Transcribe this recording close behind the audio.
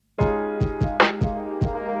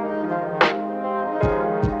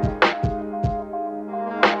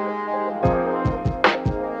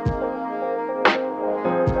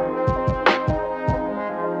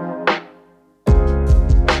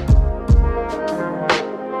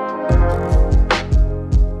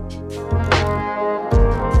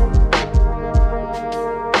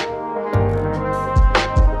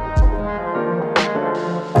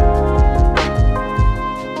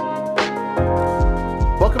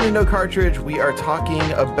Welcome to No Cartridge. We are talking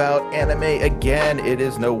about anime again. It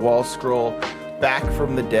is No Wall Scroll, back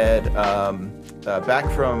from the dead,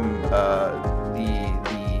 back from the.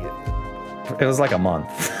 It was like a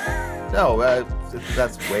month. No,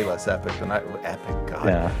 that's way less epic than epic. God,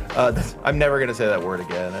 yeah. I'm never gonna say that word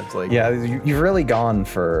again. It's like you've really gone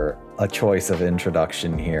for a choice of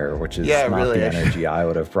introduction here, which is not really, the energy I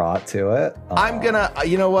would have brought to it. I'm gonna,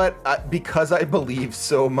 you know what? Because I believe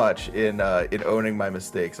so much in owning my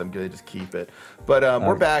mistakes, I'm gonna just keep it. But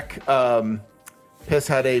we're back. Piss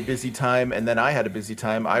had a busy time, and then I had a busy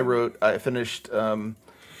time. I finished my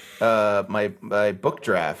book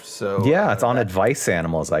draft. So yeah, it's on Advice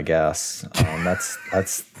Animals, I guess.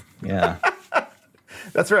 That's yeah.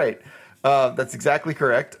 That's right. That's exactly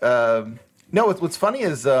correct. No, what's funny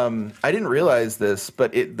is I didn't realize this,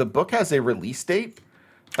 but the book has a release date.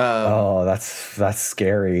 That's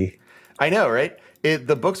scary. I know, right?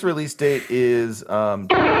 The book's release date is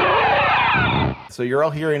so you're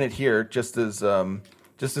all hearing it here, just as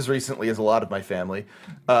recently as a lot of my family.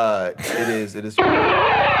 It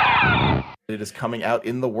is coming out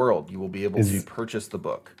in the world. You will be able to purchase the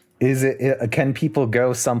book. Is it? Can people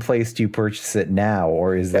go someplace to purchase it now,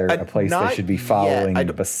 or is there a place they should be following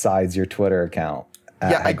besides your Twitter account?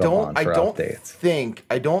 I don't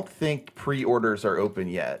think pre-orders are open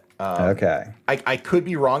yet. Okay. I could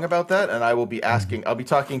be wrong about that, and I will be asking. I'll be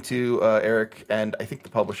talking to Eric and I think the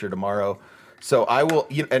publisher tomorrow. So I will,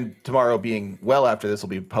 and tomorrow being well after this will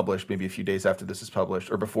be published, maybe a few days after this is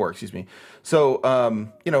published, or before, excuse me. So,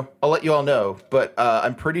 I'll let you all know, but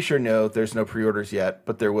I'm pretty sure there's no pre-orders yet,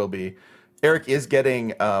 but there will be. Eric is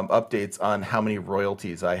getting updates on how many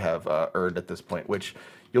royalties I have earned at this point, which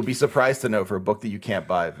you'll be surprised to know for a book that you can't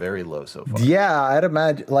buy, very low so far. Yeah, I'd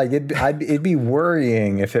imagine, like, it'd be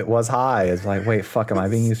worrying if it was high. It's like, wait, fuck, am I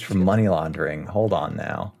being used for money laundering? Hold on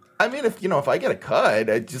now. I mean, if I get a cut,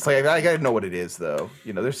 I gotta know what it is, though.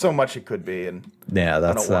 There's so much it could be, and yeah,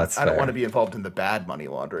 I don't want to be involved in the bad money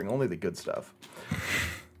laundering, only the good stuff.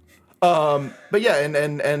 But yeah,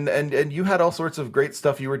 and you had all sorts of great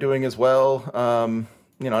stuff you were doing as well. I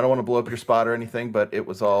don't want to blow up your spot or anything, but it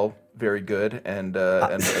was all very good and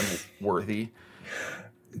worthy.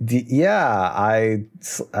 Yeah, I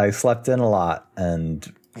slept in a lot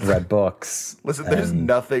and read books. Listen, there's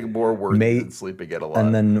nothing more worthy than sleeping in a lot.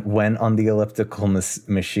 And then went on the elliptical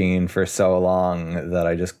machine for so long that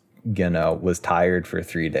I just, was tired for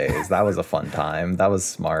 3 days. That was a fun time. That was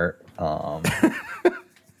smart. I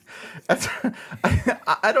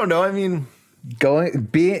don't know. I mean,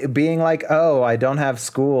 being like, oh, I don't have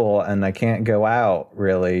school and I can't go out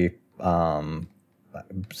really.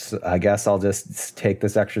 So I guess I'll just take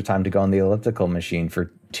this extra time to go on the elliptical machine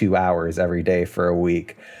for 2 hours every day for a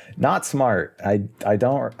week. Not smart. I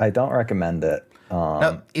don't recommend it.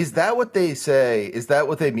 Now, is that what they say? Is that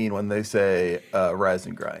what they mean when they say rise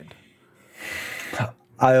and grind?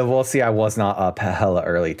 I will see. I was not up hella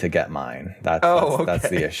early to get mine. That's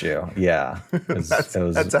the issue. Yeah, that's how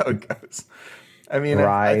it goes. I mean,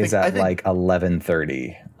 rise I think like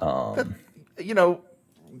 11:30.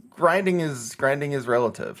 Grinding is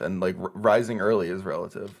relative, and like rising early is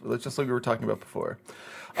relative. It's just like we were talking about before.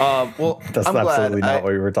 Well, that's absolutely not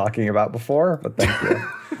what we were talking about before, but thank you.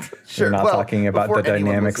 Sure. We're not talking about the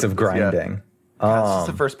dynamics of grinding. Yeah. This is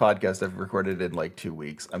the first podcast I've recorded in like 2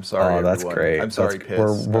 weeks. I'm sorry. Oh, that's everyone. great. I'm sorry,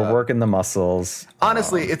 Piss. We're working the muscles.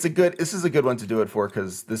 Honestly, this is a good one to do it for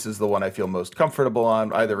because this is the one I feel most comfortable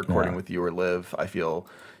on, either recording with you or live. I feel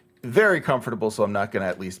very comfortable, so I'm not going to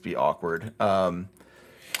at least be awkward.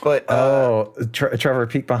 Trevor,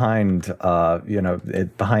 peek behind,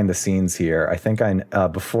 behind the scenes here. I think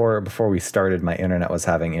before we started, my internet was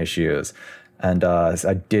having issues, and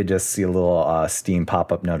I did just see a little Steam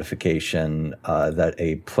pop-up notification that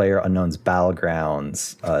a PlayerUnknown's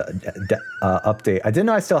Battlegrounds update. I didn't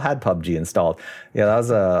know I still had PUBG installed. Yeah, that's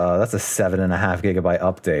a 7.5 gigabyte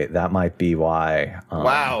update. That might be why.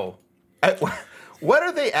 Wow. What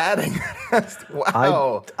are they adding?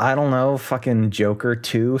 Wow. I don't know. Fucking Joker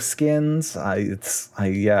 2 skins. I didn't.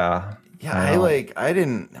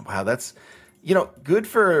 Wow, that's good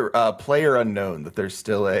for PlayerUnknown that there's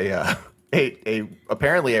still a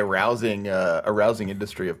apparently a rousing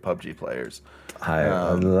industry of PUBG players. I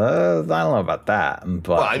don't know about that, but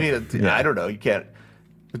well, I mean, I don't know. You can't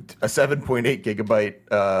a 7.8 gigabyte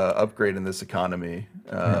upgrade in this economy.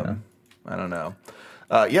 I don't know.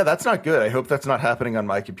 That's not good. I hope that's not happening on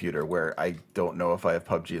my computer where I don't know if I have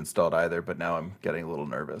PUBG installed either, but now I'm getting a little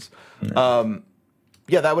nervous.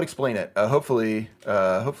 Yeah, that would explain it. Hopefully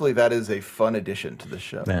that is a fun addition to the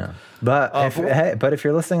show. Yeah, but if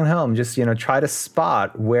you're listening at home, just try to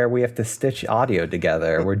spot where we have to stitch audio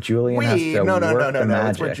together, where Julian has to work the magic.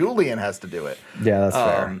 It's where Julian has to do it. Yeah, that's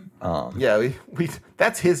fair. Yeah, we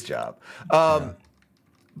that's his job. But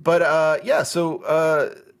yeah, so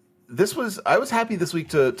I was happy this week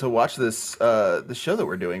to watch this the show that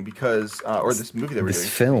we're doing because or this movie that we're doing. This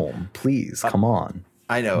film, please come on.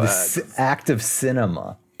 I know. This act of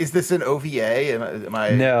cinema. Is this an OVA? Am I?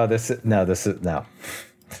 No, this is no.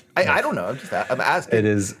 I don't know. I'm asking. It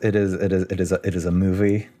is a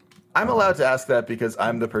movie. I'm allowed to ask that because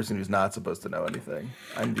I'm the person who's not supposed to know anything.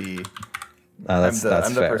 I'm the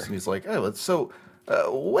person who's like, oh,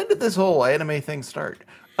 when did this whole anime thing start?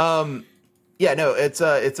 Yeah, no, it's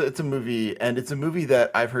a movie, and it's a movie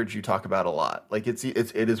that I've heard you talk about a lot. Like it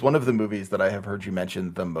is one of the movies that I have heard you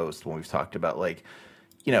mention the most when we've talked about like,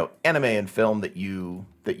 anime and film that you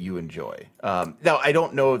enjoy. Now I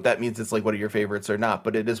don't know if that means it's like one of your favorites or not,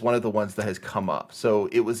 but it is one of the ones that has come up. So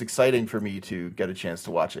it was exciting for me to get a chance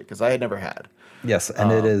to watch it because I had never had. Yes,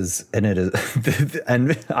 and it is,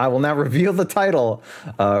 and I will now reveal the title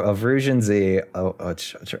of Rujin Z.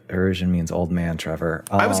 Rujin means old man, Trevor.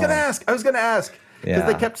 I was gonna ask because Yeah.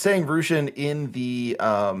 they kept saying Rujin in the.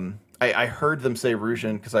 I heard them say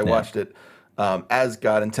Rujin because I watched it as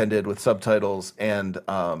God intended with subtitles, and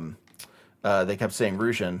they kept saying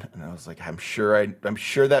Rujin, and I was like, I'm sure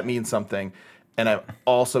that means something. And I'm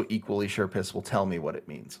also equally sure Piss will tell me what it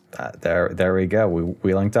means. There we go.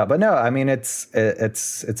 We linked up, but no, I mean it's an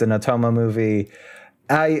Otoma movie.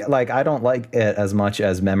 I don't like it as much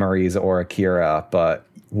as Memories or Akira, but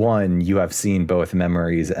one, you have seen both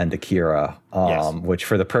Memories and Akira, Yes.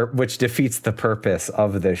 which defeats the purpose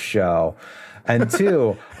of this show. And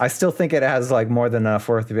two, I still think it has like more than enough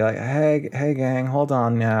worth to be like, hey gang, hold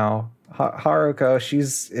on now. Haruko,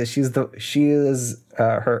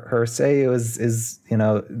 her seiyuu is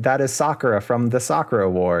that is Sakura from the Sakura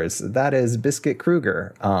Wars. That is Biscuit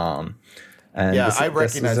Kruger. And I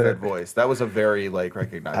recognize that voice. That was a very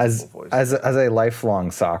recognizable voice. As a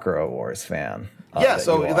lifelong Sakura Wars fan. Yeah,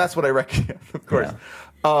 so that's what I recognize, of course.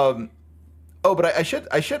 Yeah. But I should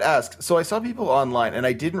ask. So I saw people online, and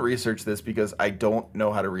I didn't research this because I don't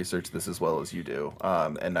know how to research this as well as you do.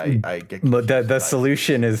 And I get but the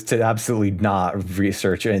solution is to absolutely not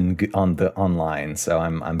research online. So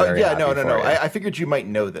I'm very happy no. you. I figured you might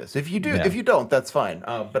know this. If you do, if you don't, that's fine.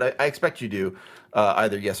 But I expect you do.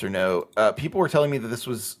 Either yes or no. People were telling me that this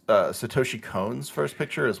was Satoshi Kon's first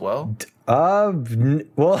picture as well.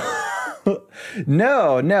 Well.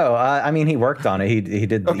 No. I mean, he worked on it. He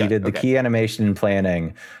did the key animation and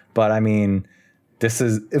planning. But I mean, this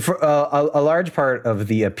is for a large part of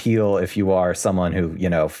the appeal. If you are someone who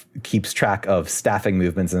keeps track of staffing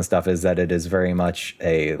movements and stuff, is that it is very much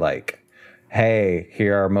a like, hey,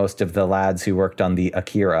 here are most of the lads who worked on the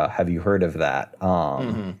Akira. Have you heard of that?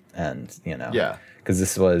 And yeah. Because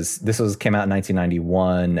this came out in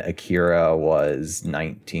 1991. Akira was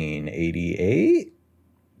 1988.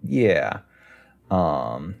 Yeah.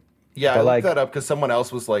 Yeah, I looked that up because someone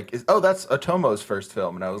else was like, that's Otomo's first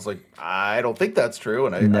film. And I was like, I don't think that's true.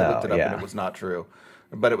 And I looked it up and it was not true.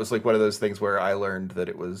 But it was like one of those things where I learned that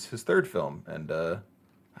it was his third film. And that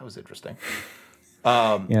was interesting.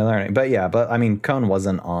 Learning. But I mean, Kon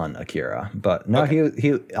wasn't on Akira. But no,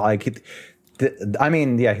 Otomo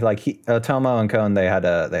and Kon, they had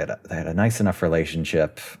a nice enough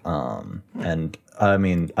relationship. And I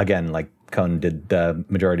mean, again, like, Kon did the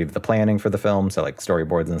majority of the planning for the film, so like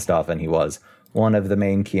storyboards and stuff, and he was one of the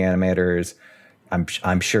main key animators.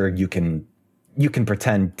 I'm sure you can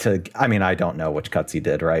pretend to. I mean, I don't know which cuts he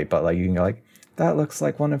did, right? But like you can go like, that looks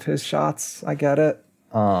like one of his shots. I get it.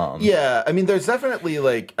 Yeah, I mean, there's definitely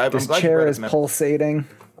like this chair is pulsating.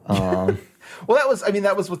 Well,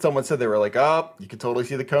 that was what someone said. They were like, "Oh, you can totally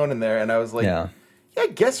see the Kon in there," and I was like, "Yeah, I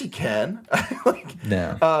guess you can."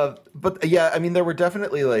 But yeah, I mean, there were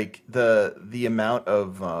definitely like the amount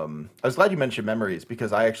of. I was glad you mentioned Memories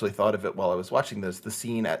because I actually thought of it while I was watching this. The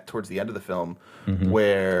scene towards the end of the film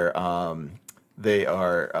where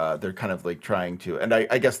they're kind of like trying to, and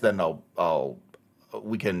I guess then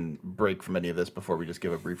we can break from any of this before we just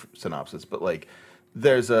give a brief synopsis. But like,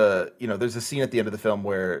 there's a scene at the end of the film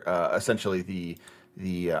where essentially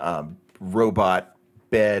the robot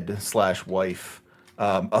bed / wife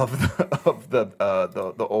of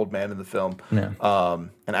the old man in the film. Yeah.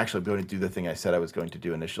 And actually, I'm going to do the thing I said I was going to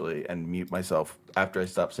do initially and mute myself after I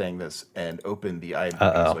stop saying this and open the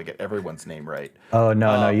IMDb so I get everyone's name right. Oh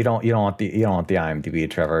no, you don't want the IMDb,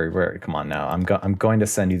 Trevor. Come on now. I'm going to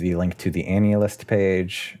send you the link to the AniList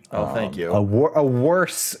page. Oh, thank you. A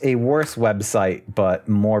worse website, but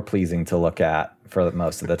more pleasing to look at for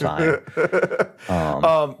most of the time.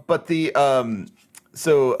 But the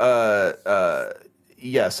so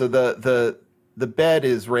the bed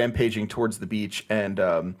is rampaging towards the beach, and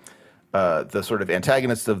the sort of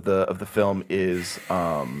antagonist of the film is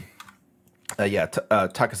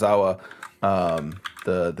Takazawa,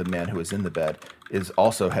 the man who is in the bed, is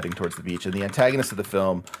also heading towards the beach, and the antagonist of the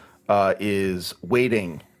film is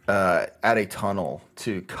waiting at a tunnel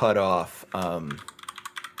to cut off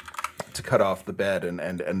the bed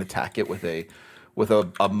and attack it with a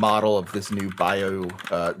model of this new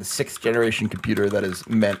the 6th generation computer that is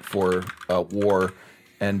meant for war,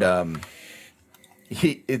 and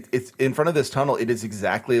it's in front of this tunnel. It is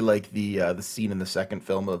exactly like the scene in the second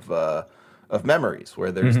film of Memories,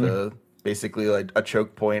 where there's basically like a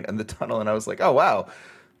choke point and the tunnel, and I was like, oh wow,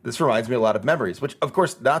 this reminds me a lot of Memories, which of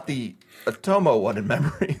course not the Otomo one in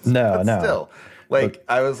Memories. No. Still. Like,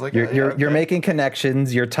 I was like, you're making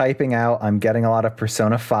connections. You're typing out. I'm getting a lot of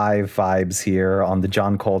Persona 5 vibes here on the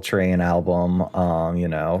John Coltrane album.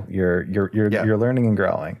 You're learning and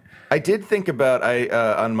growing. I did think about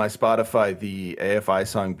on my Spotify, the AFI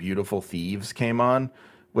song "Beautiful Thieves" came on,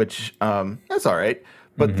 which that's all right.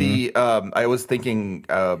 But I was thinking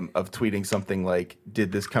of tweeting something like,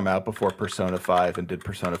 "Did this come out before Persona 5, and did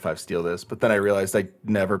Persona 5 steal this?" But then I realized I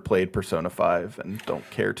never played Persona 5 and don't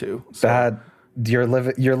care to. So. You're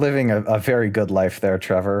living a very good life there,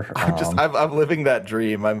 Trevor. I'm living that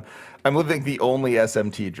dream. I'm living the only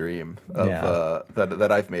SMT dream of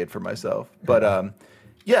that I've made for myself. But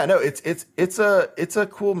it's a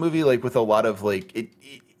cool movie, like with a lot of like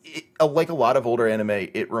like a lot of older anime.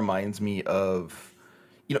 It reminds me of,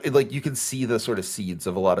 like you can see the sort of seeds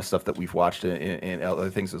of a lot of stuff that we've watched in other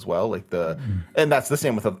things as well. Like and that's the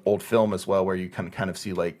same with an old film as well, where you can kind of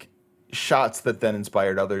see like shots that then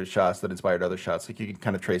inspired other shots that inspired other shots. Like you can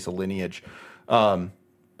kind of trace a lineage. But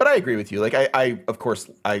I agree with you. Like I of course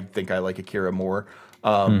I think I like Akira more.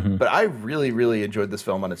 But I really, really enjoyed this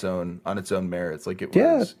film on its own merits. Like it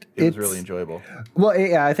was really enjoyable. Well,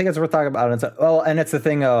 yeah, I think it's worth talking about. Well, and it's the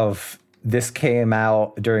thing of, this came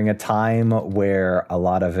out during a time where a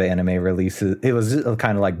lot of anime releases, it was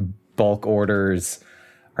kind of like bulk orders.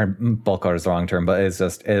 Or bulk order is the wrong term, but it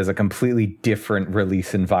is a completely different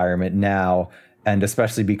release environment now, and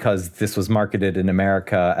especially because this was marketed in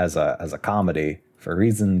America as a comedy for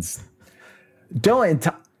reasons.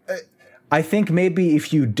 I think maybe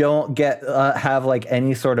if you don't have like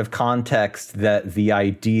any sort of context that the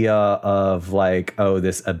idea of like, oh,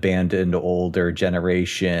 this abandoned older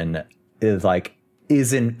generation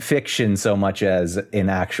isn't fiction so much as an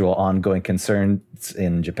actual ongoing concern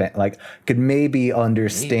in Japan, like could maybe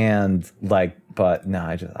understand, like, but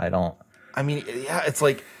no, I don't. I mean, yeah, it's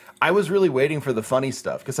like I was really waiting for the funny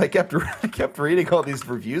stuff because I kept reading all these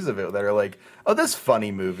reviews of it that are like, oh, this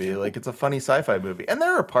funny movie, like it's a funny sci-fi movie, and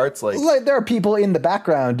there are parts like there are people in the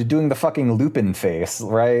background doing the fucking Lupin face,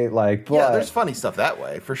 right? Like, yeah, there's funny stuff that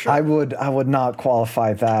way for sure. I would not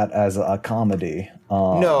qualify that as a comedy.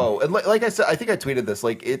 No, and like I said, I think I tweeted this.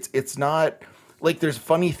 Like it's not like there's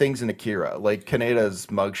funny things in Akira. Like Kaneda's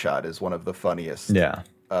mugshot is one of the funniest,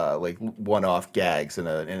 like one-off gags in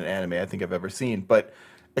an anime I think I've ever seen. But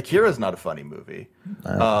Akira is not a funny movie.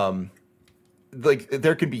 Like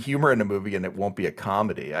there can be humor in a movie and it won't be a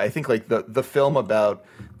comedy. I think like the film about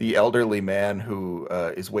the elderly man who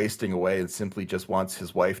is wasting away and simply just wants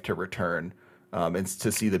his wife to return and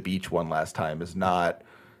to see the beach one last time is not.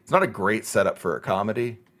 It's not a great setup for a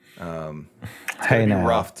comedy. It's gonna be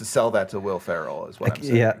rough to sell that to Will Ferrell, is what I'm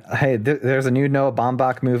saying. Yeah. Hey, there's a new Noah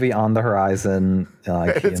Baumbach movie on the horizon.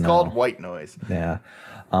 It's called White Noise. Yeah.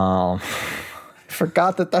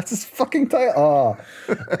 Forgot that's his fucking title. Oh.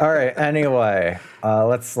 All right. Anyway,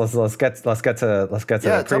 let's get to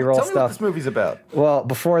the pre-roll tell stuff. Me what this movie's about. Well,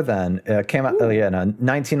 before then, it came out in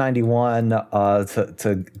 1991.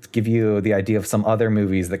 To give you the idea of some other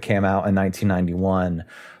movies that came out in 1991,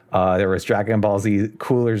 there was Dragon Ball Z,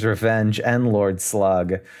 Cooler's Revenge, and Lord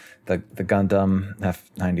Slug, the Gundam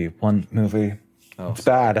F91 movie. Oh, it's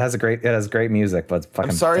bad. It has great music, but it's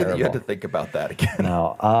fucking. I'm sorry terrible. That you had to think about that again.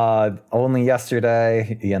 No, only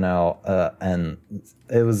yesterday, and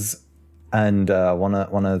it was, and one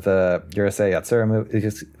of the Urusei Yatsura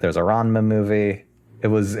movies. There's a Ranma movie. It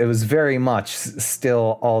was very much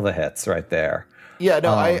still all the hits right there. Yeah,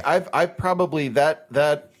 no, I've probably that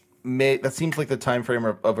seems like the time frame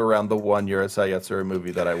of around the one Urusei Yatsura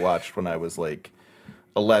movie that I watched when I was like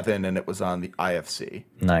 11, and it was on the IFC.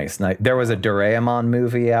 Nice. There was a Doraemon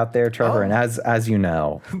movie out there, Trevor, and as you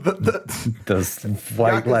know, those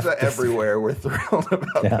white Yakuza everywhere were thrilled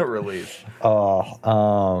about the release.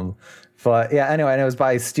 But yeah, anyway, and it was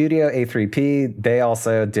by Studio A3P. They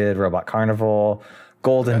also did Robot Carnival,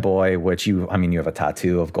 Golden Boy, which you have a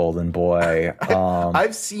tattoo of Golden Boy.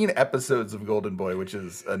 I've seen episodes of Golden Boy, which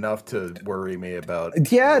is enough to worry me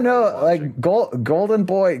about. Yeah, no, like Golden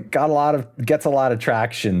Boy gets a lot of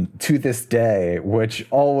traction to this day, which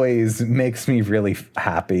always makes me really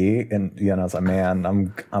happy. And it's like,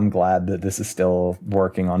 man, I'm glad that this is still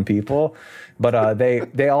working on people. But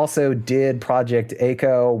they also did Project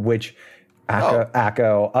Echo, which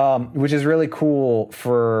is really cool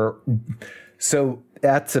so.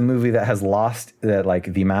 That's a movie that has lost that,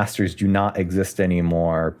 like, the masters do not exist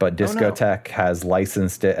anymore, but Discotek has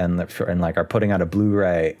licensed it and like are putting out a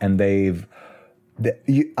Blu-ray, and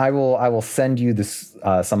I will send you this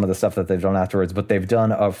some of the stuff that they've done afterwards, but they've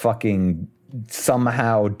done a fucking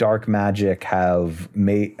somehow Dark Magic have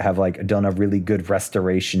done a really good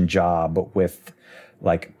restoration job with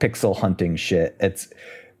like pixel hunting shit.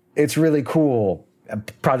 It's really cool.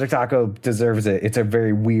 Project Echo deserves it. It's a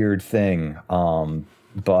very weird thing.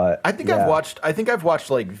 But I think I've watched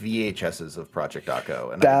like VHSs of Project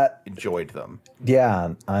Echo, and I enjoyed them.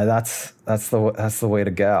 Yeah, that's the way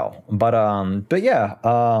to go. But yeah,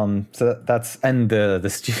 so that's, and the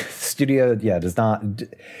studio does not.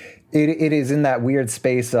 It is in that weird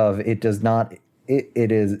space of it does not.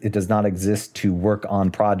 It does not exist to work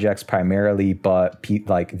on projects primarily, but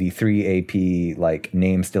like the 3AP like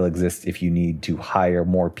name still exists if you need to hire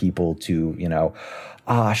more people to,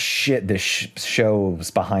 this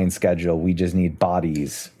show's behind schedule. We just need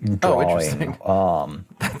bodies drawing. Oh, interesting.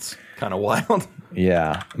 That's kind of wild.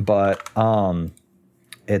 Yeah, but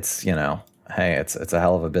it's hey, it's a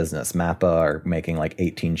hell of a business. Mappa are making like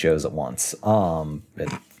 18 shows at once. I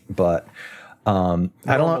don't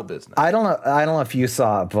know if you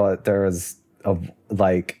saw it, but there was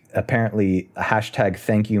apparently a hashtag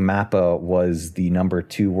thank you Mappa was the number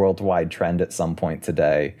 2 worldwide trend at some point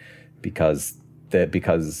today because there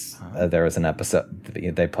was an episode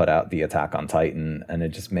they put out, the Attack on Titan, and it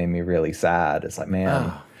just made me really sad. It's like,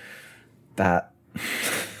 man, that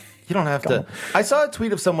you don't have to. I saw a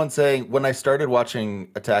tweet of someone saying, when I started watching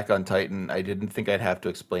Attack on Titan, I didn't think I'd have to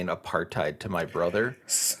explain apartheid to my brother.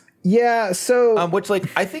 Yeah, so which, like,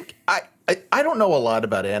 I think I don't know a lot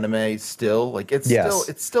about anime still. Like, it's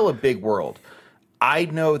still a big world. I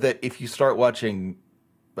know that if you start watching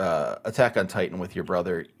Attack on Titan with your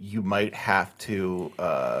brother, you might have to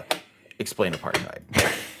explain apartheid.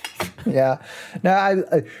 Yeah,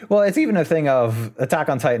 no, well, it's even a thing of Attack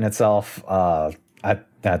on Titan itself.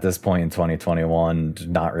 At this point in 2021,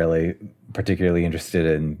 not really particularly interested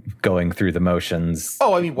in going through the motions.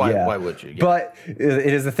 Oh, I mean, why would you? Yeah. But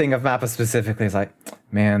it is a thing of Mappa specifically. It's like,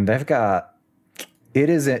 man, they've got. It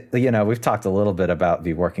isn't, we've talked a little bit about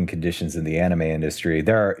the working conditions in the anime industry.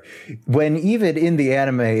 Even in the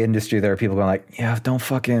anime industry, there are people going like, yeah, don't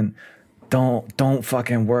fucking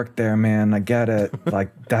work there, man. I get it.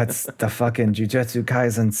 Like, that's the fucking Jujutsu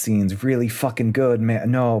Kaisen scene's really fucking good, man.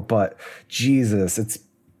 No, but Jesus,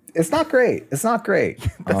 it's not great. It's not great.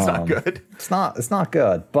 That's not good. It's not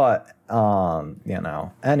good. But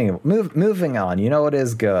anyway, moving on. What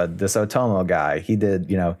is good? This Otomo guy. He did.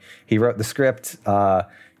 He wrote the script.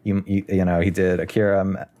 He did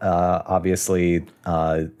Akira, obviously,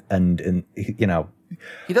 and he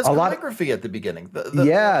does calligraphy at the beginning.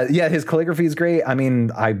 His calligraphy is great. I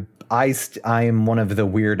mean, I'm one of the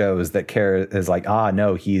weirdos that is like,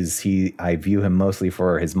 no, I view him mostly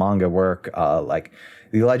for his manga work. Like,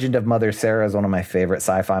 The Legend of Mother Sarah is one of my favorite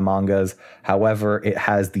sci-fi mangas. However, it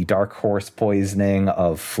has the dark horse poisoning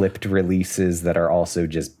of flipped releases that are also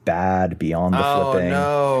just bad beyond the flipping.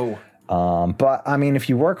 Oh no. But I mean, if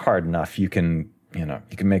you work hard enough, you can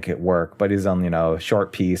make it work. But he's on,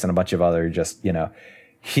 Short Piece and a bunch of other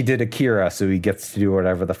he did Akira, so he gets to do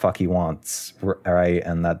whatever the fuck he wants, right?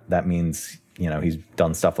 And that means, he's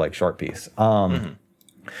done stuff like Short Piece. But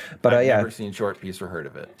I've never seen Short Piece or heard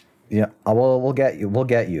of it. Yeah, well, we'll get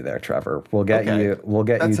you there, Trevor. We'll get you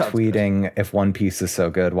tweeting good. If One Piece is so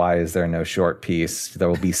good, why is there no Short Piece? There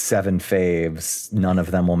will be 7 faves. None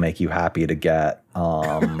of them will make you happy to get.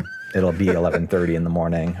 It'll be 11:30 in the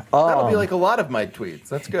morning. That'll be like a lot of my tweets.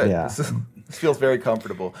 That's good. Yeah. This feels very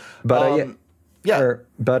comfortable. But Yeah.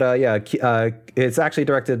 It's actually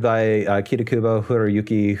directed by Kitakubo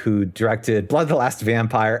Hiroyuki, who directed Blood the Last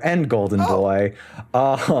Vampire and Golden Boy.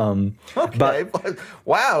 Okay.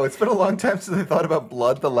 Wow, it's been a long time since I thought about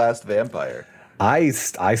Blood the Last Vampire. I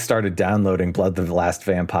started downloading Blood the Last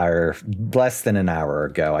Vampire less than an hour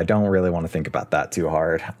ago. I don't really want to think about that too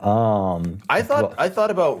hard. I thought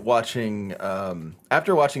about watching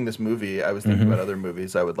after watching this movie. I was thinking about other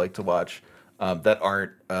movies I would like to watch that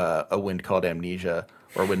aren't A Wind Called Amnesia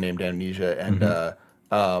or A Wind Named Amnesia, and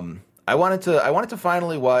I wanted to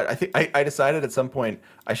finally watch. I think I decided at some point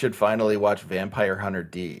I should finally watch Vampire Hunter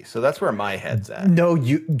D. So that's where my head's at. No,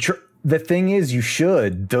 the thing is, you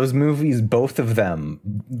should. Those movies, both of them,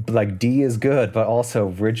 like D is good, but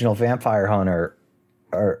also original Vampire Hunter,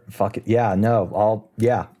 or fuck it,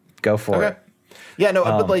 go for it. Yeah, no,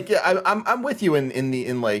 but like, yeah, I'm with you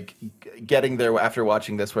in like getting there after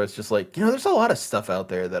watching this, where it's just like, there's a lot of stuff out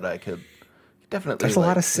there that I could definitely. There's a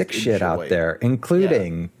lot of sick shit out there,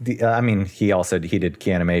 including he did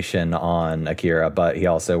key animation on Akira, but he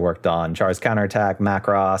also worked on Char's Counterattack,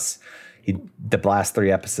 Macross. The last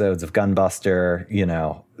 3 episodes of Gunbuster, he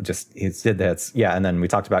did that. Yeah, and then we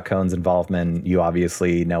talked about Cohn's involvement. You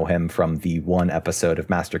obviously know him from the 1 episode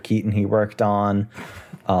of Master Keaton he worked on.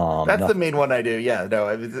 That's the main one I do. Yeah, no,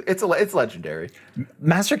 it's legendary.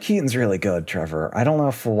 Master Keaton's really good, Trevor. I don't know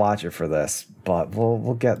if we'll watch it for this, but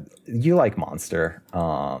we'll get. You like Monster?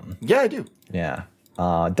 Yeah, I do. Yeah,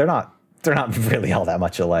 they're not really all that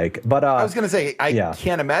much alike. But I was gonna say I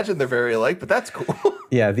can't imagine they're very alike, but that's cool.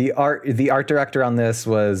 Yeah, the art director on this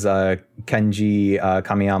was Kenji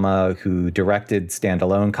Kamiyama, who directed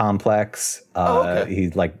Standalone Complex. Okay.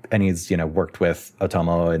 He's worked with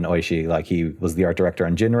Otomo and Oishi. Like, he was the art director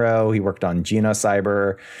on Jinro. He worked on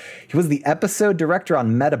Genocyber. He was the episode director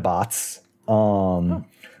on Metabots.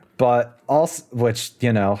 But also, which,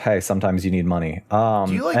 hey, sometimes you need money. Do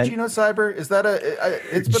you like Genocyber? Is that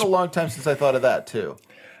it's been a long time since I thought of that too.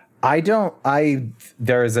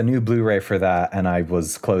 There is a new Blu-ray for that, and I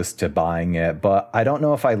was close to buying it, but I don't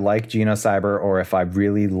know if I like Genocyber or if I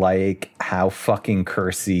really like how fucking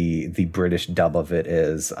cursy the British dub of it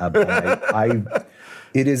is.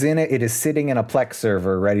 It is sitting in a Plex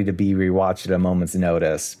server ready to be rewatched at a moment's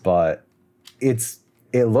notice, but it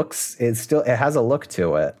has a look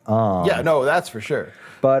to it. Yeah, no, that's for sure.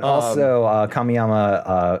 But also,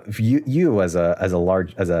 Kamiyama, you as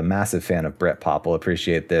a massive fan of Britpop will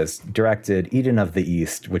appreciate this. Directed Eden of the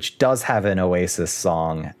East, which does have an Oasis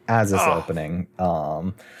song as its opening.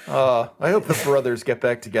 I hope the brothers get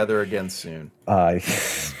back together again soon.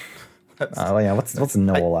 What's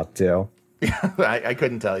Noel up to? I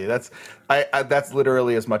couldn't tell you. That's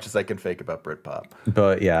literally as much as I can fake about Britpop.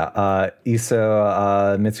 But yeah,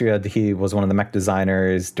 Iso Mitsuya, he was one of the mech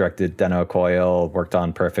designers, directed Den-O Coil, worked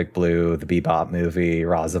on Perfect Blue, the Bebop movie,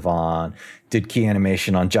 Razavon, did key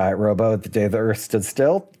animation on Giant Robo, The Day the Earth Stood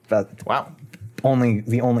Still. Wow.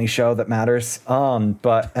 The only show that matters. Terada,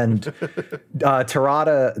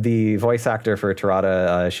 the voice actor for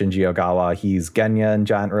Terada, Shinji Ogawa, he's Genya in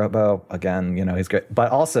Giant Robo. Again, he's great.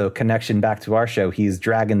 But also, connection back to our show, he's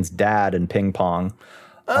Dragon's dad in Ping Pong.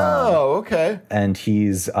 Oh, okay. And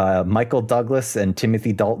he's Michael Douglas and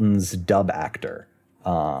Timothy Dalton's dub actor.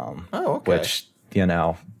 Okay. Which,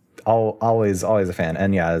 always a fan.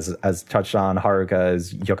 And yeah, as touched on, Haruka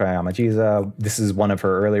is Yokoyama Jiza. This is one of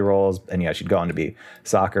her early roles, and yeah, she'd go on to be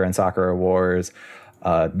Sakura in Sakura Wars,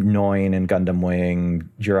 Noin in Gundam Wing,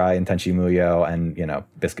 Jirai in Tenchi Muyo, and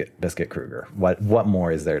Biscuit Kruger. What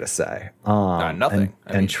more is there to say? Nothing.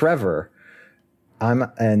 Trevor,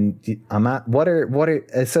 just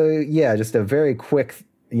a very quick,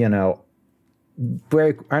 not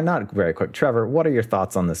very quick. Trevor, what are your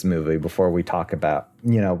thoughts on this movie before we talk about,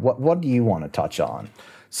 what do you want to touch on?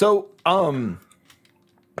 So,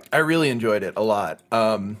 I really enjoyed it a lot.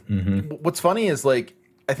 What's funny is, like,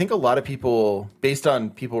 I think a lot of people, based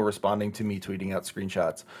on people responding to me tweeting out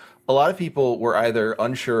screenshots, a lot of people were either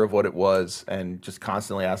unsure of what it was and just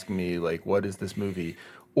constantly asking me, like, what is this movie?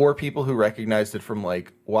 Or people who recognized it from,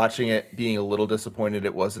 like, watching it, being a little disappointed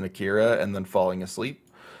it wasn't Akira, and then falling asleep.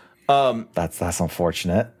 That's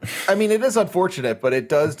unfortunate. I mean, it is unfortunate, but it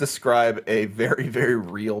does describe a very, very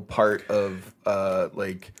real part of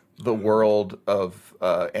like the world of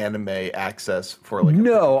anime access for like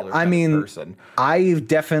person. I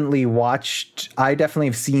definitely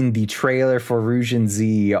have seen the trailer for Rujin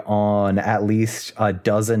Z on at least a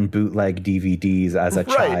dozen bootleg DVDs as a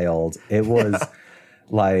child. It was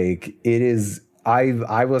like, it is.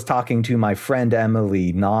 I was talking to my friend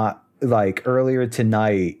Emily not like earlier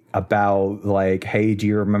tonight about like, hey, do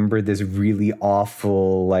you remember this really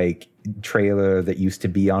awful like trailer that used to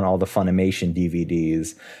be on all the Funimation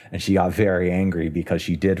DVDs? And she got very angry because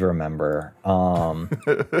she did remember. Well,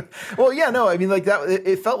 yeah, no, I mean, like that.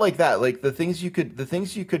 It felt like that. Like the things you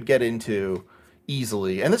could get into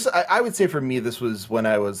easily. And this, I would say, for me, this was when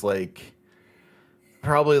I was like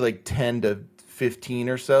probably like 10 to 15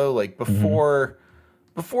 or so, like before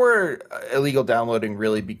illegal downloading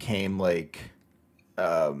really became like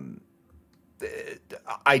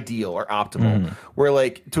ideal or optimal, where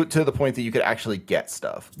like to the point that you could actually get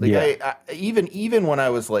stuff. Like I even when I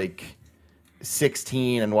was like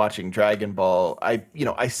 16 and watching Dragon Ball,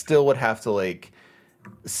 I still would have to like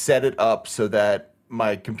set it up so that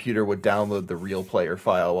my computer would download the real player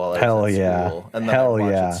file while I was at school, and then I'd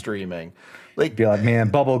watch it streaming. Like, be like,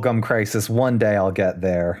 man, Bubblegum Crisis, one day I'll get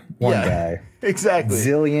there. One day. Exactly.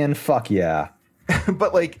 Zillion, fuck yeah.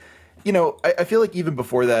 But like, I feel like even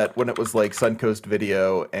before that, when it was like Suncoast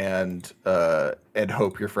Video and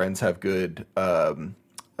Hope Your Friends Have Good dubs,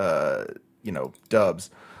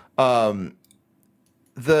 a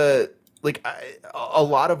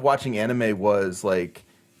lot of watching anime was like,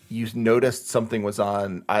 you noticed something was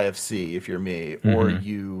on IFC if you're me, or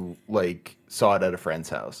you like saw it at a friend's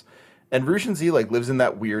house. And Rushin Z like lives in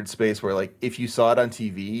that weird space where like if you saw it on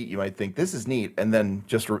TV, you might think this is neat, and then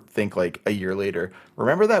just think like a year later,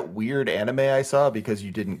 remember that weird anime I saw, because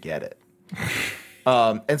you didn't get it.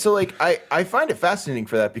 And so like I find it fascinating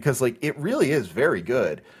for that, because like it really is very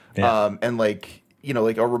good, and like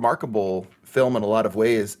like a remarkable film in a lot of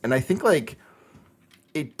ways. And I think like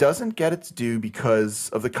it doesn't get its due because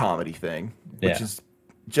of the comedy thing, which is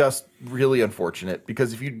just really unfortunate,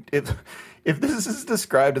 because if this is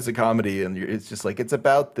described as a comedy and it's just like it's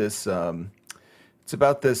about this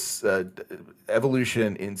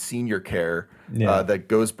evolution in senior care that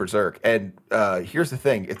goes berserk, and here's the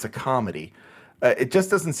thing, it's a comedy, it just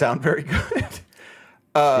doesn't sound very good.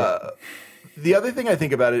 The other thing I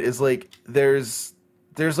think about it is like there's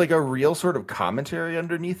like a real sort of commentary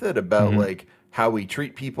underneath it about like how we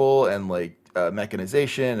treat people, and like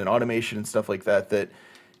mechanization and automation and stuff like that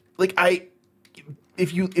like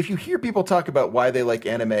if you hear people talk about why they like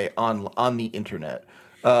anime on the internet,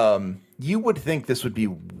 you would think this would be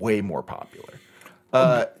way more popular.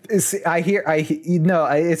 It's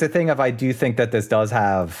a thing of, I do think that this does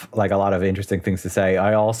have like a lot of interesting things to say.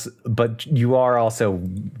 But you are also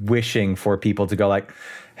wishing for people to go like,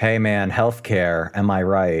 hey man, healthcare, am I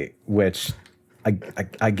right? Which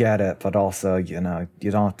I get it, but also, you don't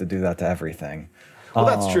have to do that to everything. Well,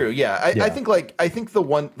 that's true. Yeah. I think the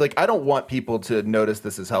one, like, I don't want people to notice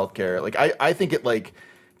this as healthcare. Like, I think it like,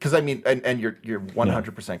 because I mean, and you're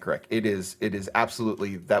 100% correct. It is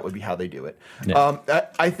absolutely, that would be how they do it. Yeah.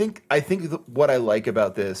 I think what I like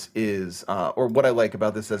about this is, or what I like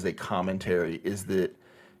about this as a commentary is that,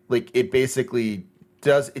 like, it basically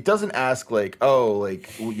doesn't ask like, oh, like,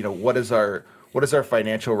 what is our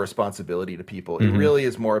financial responsibility to people? It really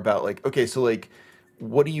is more about like, okay, so like,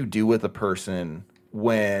 what do you do with a person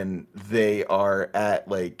when they are at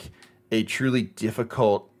like a truly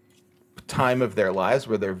difficult time of their lives,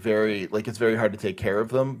 where they're very like, it's very hard to take care of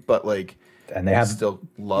them, but like, and they still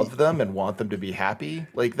love them and want them to be happy,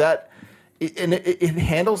 like that. It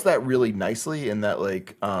handles that really nicely, in that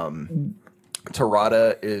like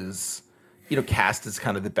Terada is cast as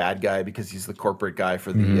kind of the bad guy because he's the corporate guy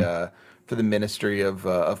for the Ministry of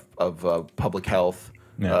Public Health,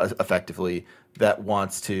 effectively, that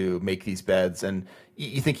wants to make these beds, and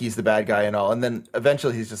you think he's the bad guy and all, and then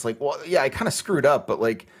eventually he's just like, well, yeah, I kind of screwed up, but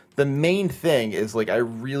like the main thing is like, I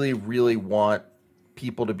really, really want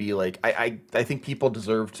people to be like, I think people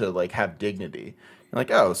deserve to like have dignity. And like,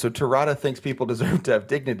 oh, so Terada thinks people deserve to have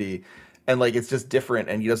dignity, and like it's just different,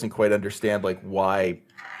 and he doesn't quite understand like why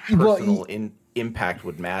personal impact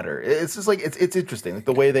would matter. It's just like it's interesting. Like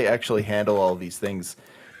the way they actually handle all of these things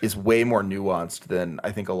is way more nuanced than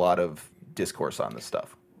I think a lot of discourse on this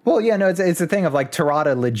stuff. Well, yeah, no, it's a thing of like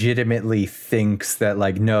Terada legitimately thinks that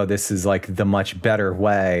like, no, this is like the much better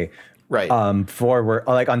way. Right. Forward,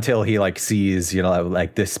 like until he like sees,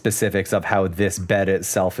 like the specifics of how this bed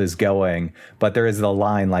itself is going. But there is the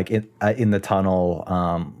line like in the tunnel,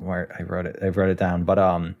 where I wrote it down. But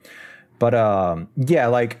yeah,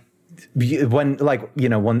 like when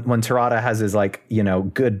Terada has his like,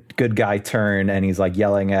 good guy turn, and he's like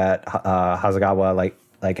yelling at Hasegawa like,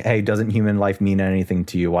 hey, doesn't human life mean anything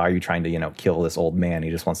to you? Why are you trying to, kill this old man? He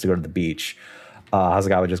just wants to go to the beach.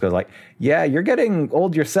 Hasegawa just goes like, yeah, you're getting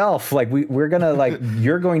old yourself. Like we're going to like,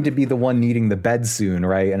 you're going to be the one needing the bed soon.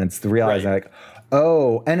 Right. And it's the realizing like,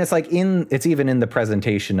 Oh, and it's like it's even in the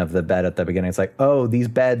presentation of the bed at the beginning. It's like, oh, these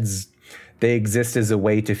beds, they exist as a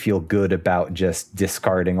way to feel good about just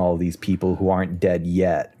discarding all these people who aren't dead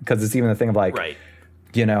yet. Because it's even the thing of like, Right.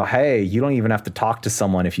 you know, hey, you don't even have to talk to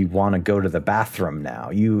someone if you want to go to the bathroom now.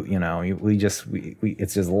 We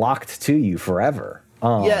it's just locked to you forever.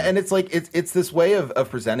 Yeah, and it's like it's this way of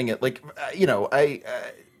presenting it. Like,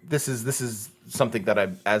 this is something that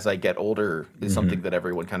as I get older is something that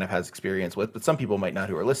everyone kind of has experience with, but some people might not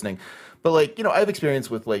who are listening. But like, I have experience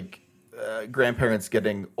with like grandparents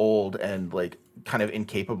getting old and like kind of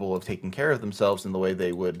incapable of taking care of themselves in the way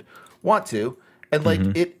they would want to, and like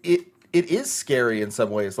it is scary in some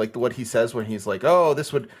ways, like what he says when he's like, oh,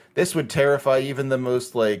 this would terrify even the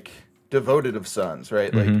most like devoted of sons,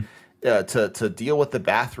 right? Like to deal with the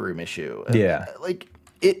bathroom issue. And, Yeah. like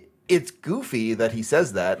it's goofy that he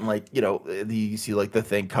says that, and like, you see like the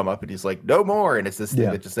thing come up and he's like, no more, and it's this thing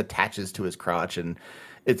that just attaches to his crotch, and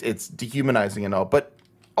it's dehumanizing and all, but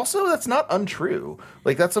also that's not untrue.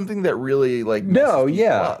 Like that's something that really like No, messes people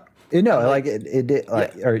yeah. up. No, like it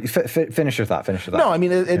like, or finish your thought. No, I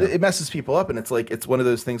mean, it messes people up, and it's like, it's one of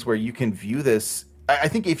those things where you can view this. I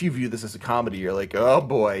think if you view this as a comedy, you're like, oh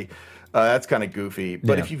boy, that's kind of goofy.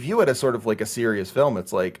 But if you view it as sort of like a serious film,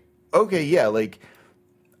 it's like, okay, yeah, like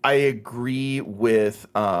I agree with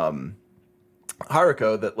Haruko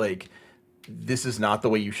that like this is not the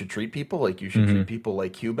way you should treat people. Like you should treat people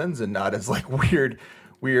like humans and not as like weird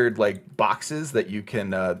like boxes that you can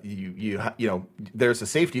there's a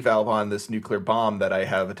safety valve on this nuclear bomb that I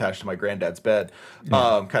have attached to my granddad's bed,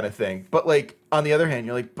 kind of thing. But like on the other hand,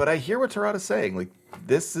 you're like, but I hear what Terada's saying. Like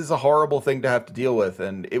this is a horrible thing to have to deal with,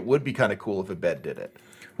 and it would be kind of cool if a bed did it.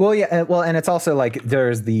 Well, yeah, well, and it's also like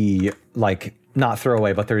there's the like not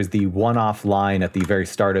throwaway, but there's the one-off line at the very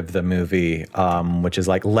start of the movie, which is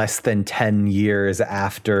like less than 10 years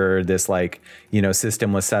after this like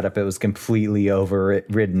system was set up, it was completely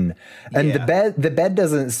overridden, and the bed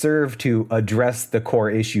doesn't serve to address the core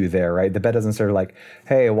issue there, right? The bed doesn't serve like,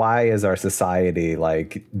 hey, why is our society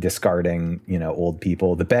like discarding old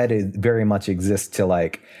people? The bed very much exists to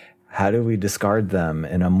like, how do we discard them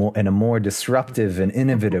in a more disruptive and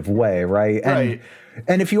innovative way, right?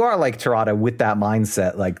 And if you are like Terada with that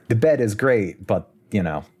mindset, like the bed is great, but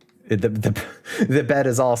the bed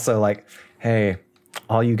is also like, hey,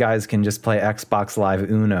 all you guys can just play Xbox Live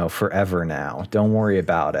Uno forever now. Don't worry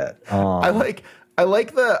about it. I like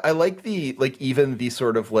the like even the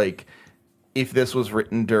sort of like, if this was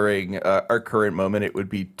written during our current moment, it would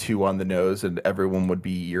be too on the nose and everyone would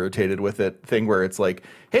be irritated with it thing where it's like,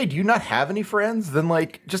 hey, do you not have any friends? Then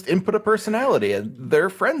like just input a personality and they're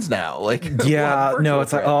friends now. Like, yeah, no,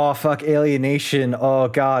 it's like, oh, fuck, alienation. Oh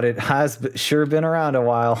God, it has sure been around a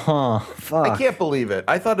while, huh? Fuck. I can't believe it.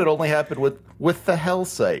 I thought it only happened with the Hell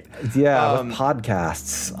site. Yeah, with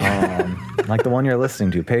podcasts. Like the one you're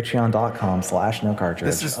listening to, patreon.com/nocartridge.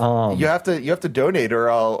 This is, you have to donate or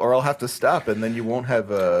I'll have to stop, and then you won't have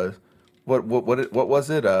what was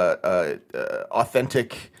it?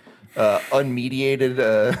 Authentic, unmediated.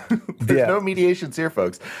 There's no mediations here,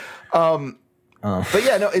 folks. But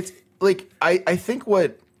yeah, no, it's like I think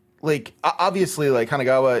what like obviously like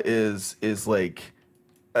Kanagawa is like.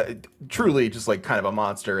 Truly just like kind of a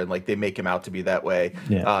monster, and like they make him out to be that way.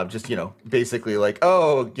 Yeah. Just basically like,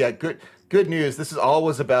 oh yeah, good news. This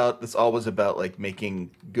always about like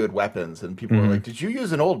making good weapons, and people are like, did you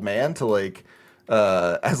use an old man to like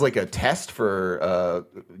as like a test for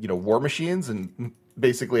war machines? And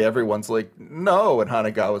basically everyone's like, no, and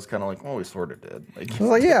Hanagawa's kind of like, well, we sort of did. Like,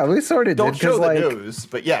 well, yeah, we sort of don't did. show the like, news,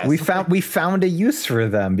 but yes, we found a use for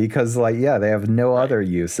them because like, yeah, they have no other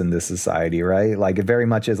use in this society, right? Like it very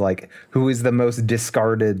much is like, who is the most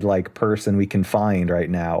discarded like person we can find right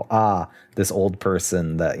now? This old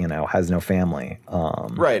person that has no family.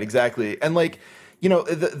 Right, exactly, and like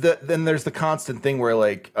then there's the constant thing where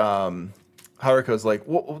like Haruko's like,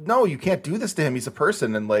 well, no, you can't do this to him. He's a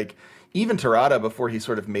person, and like. Even Terada, before he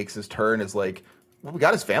sort of makes his turn, is like, well, we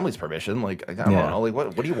got his family's permission. Like, I don't know. Like,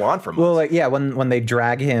 what do you want from us? Well, like, yeah, when they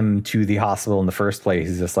drag him to the hospital in the first place,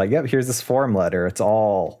 he's just like, yep, here's this form letter. It's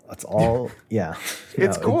all, yeah.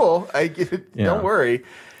 It's cool. Don't worry.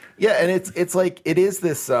 Yeah, and it's like, it is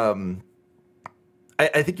this, I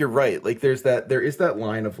think you're right. Like, there is that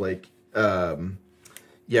line of like, yeah,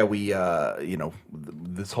 we,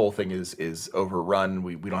 this whole thing is overrun.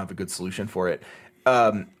 We don't have a good solution for it.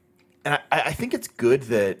 And I think it's good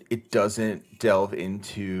that it doesn't delve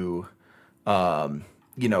into,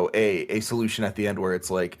 a solution at the end where it's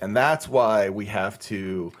like, and that's why we have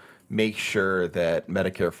to make sure that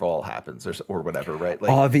Medicare for all happens or whatever, right? Like,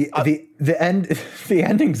 Oh, the end, the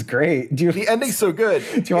ending's great. the ending's so good.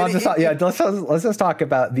 Do you want to talk? Yeah, let's just talk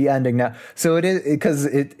about the ending now. So it is, because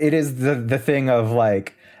it is the thing of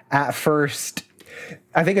like, at first,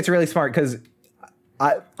 I think it's really smart because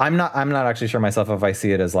I'm not actually sure myself if I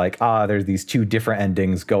see it as like, there's these two different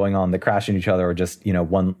endings going on that crash into each other, or just,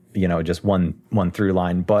 one through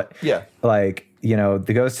line. But yeah, like,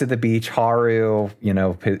 the goes to the beach, Haru,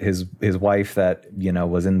 his wife that,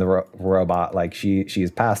 was in the robot, like she's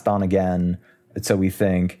passed on again. So we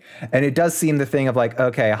think, and it does seem the thing of like,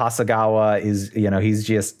 okay, Hasegawa is,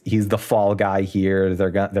 he's the fall guy here. They're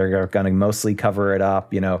going to mostly cover it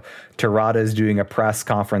up. Terada's doing a press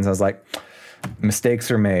conference. I was like, mistakes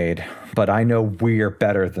are made, but I know we're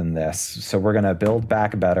better than this. So we're going to build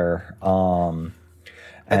back better.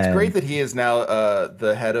 It's great that he is now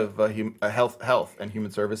the head of health and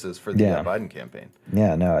human services for the Biden campaign.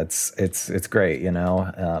 Yeah, no, it's great,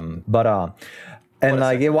 and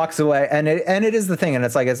like it walks away, and it is the thing, and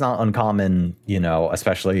it's like it's not uncommon,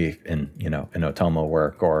 especially in in Otomo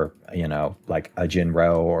work, or like a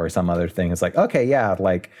Jinro or some other thing. It's like, okay, yeah,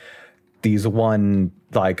 like these one,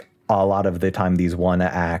 like a lot of the time these one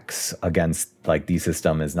acts against like the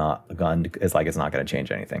system is not going to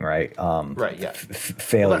change anything, right? Right, yeah.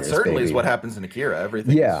 Failures. Well, that certainly is what happens in Akira.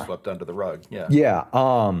 Everything is swept under the rug. Yeah. Yeah.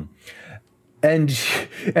 And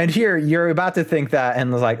here you're about to think that,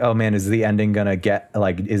 and it's like, oh man, is the ending gonna get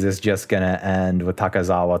like, is this just gonna end with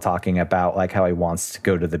Takazawa talking about like how he wants to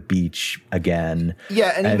go to the beach again?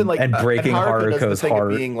 Yeah, and even like and breaking Haruko's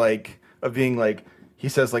heart, of being like, he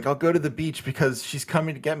says like, I'll go to the beach because she's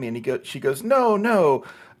coming to get me, and she goes, no,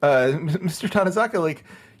 Mr. Tanizaka, like,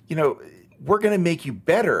 we're going to make you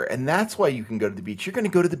better, and that's why you can go to the beach. You're going to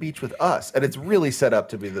go to the beach with us. And it's really set up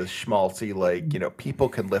to be the schmaltzy, like, people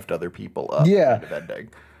can lift other people up. Yeah. Kind of ending.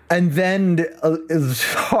 And then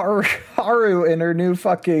Haru in her new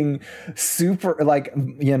fucking super, like,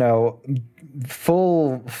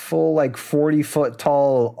 full like 40-foot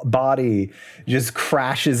tall body just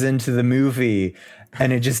crashes into the movie,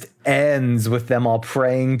 and it just ends with them all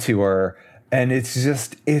praying to her. And it's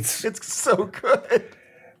so good.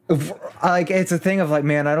 Like, it's a thing of like,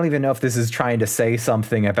 man, I don't even know if this is trying to say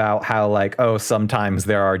something about how like, oh, sometimes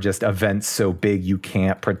there are just events so big you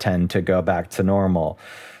can't pretend to go back to normal.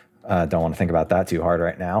 Don't want to think about that too hard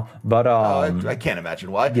right now, but I can't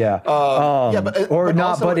imagine why. Yeah,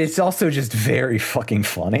 but it's also just very fucking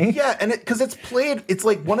funny. Yeah, and because it's played, it's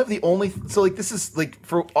like one of the only. So like, this is like,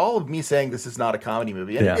 for all of me saying this is not a comedy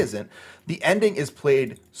movie, and it isn't. The ending is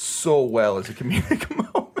played so well as a comedic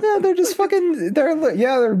moment. Yeah, they're just fucking.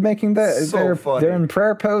 They're making that. So funny. They're in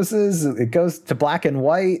prayer poses. It goes to black and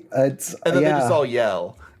white. And then they just all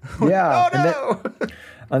yell. Yeah. Oh no.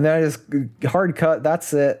 And then just hard cut.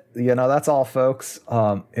 That's it. That's all, folks.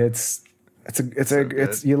 It's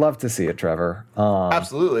you love to see it, Trevor.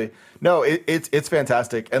 Absolutely. No, it's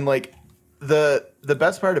fantastic. And like the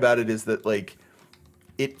best part about it is that like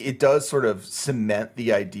it does sort of cement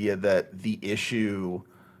the idea that the issue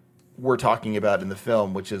we're talking about in the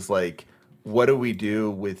film, which is like, what do we do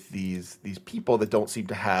with these people that don't seem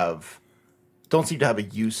to have a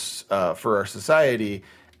use for our society,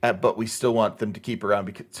 but we still want them to keep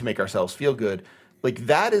around to make ourselves feel good. Like,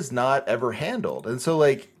 that is not ever handled. And so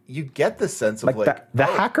like, you get the sense of like the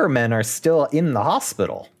hacker men are still in the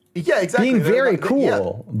hospital. Yeah, exactly. Being very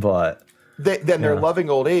cool, but they're loving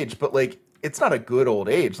old age, but like, it's not a good old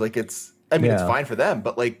age. Like, it's fine for them,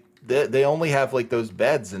 but like they only have like those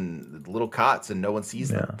beds and little cots and no one sees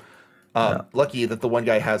them. Lucky that the one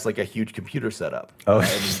guy has like a huge computer setup. Oh,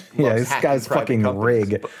 yeah, this guy's fucking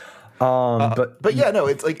rig. But yeah, no,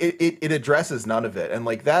 it's like it addresses none of it, and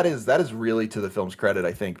like that is really to the film's credit,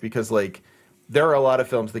 I think, because like there are a lot of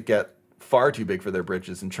films that get far too big for their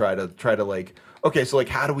britches and try to like, okay, so like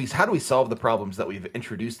how do we solve the problems that we've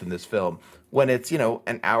introduced in this film when it's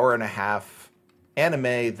an hour and a half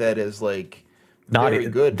anime that is like not very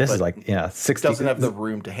good. This is like 60 doesn't have the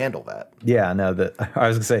room to handle that. Yeah, no, I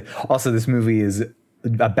was gonna say also this movie is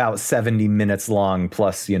about 70 minutes long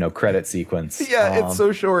plus credit sequence. Yeah, it's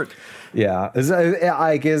so short. Yeah, is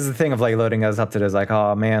the thing of like loading us up to this, like,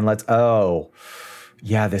 oh man, this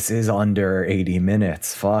is under 80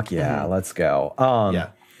 minutes. Fuck yeah, let's go.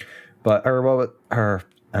 But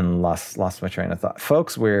and lost my train of thought,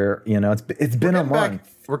 folks. It's been a month.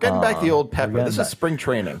 We're getting back the old pepper. This is spring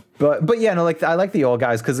training. But yeah, no, like I like the old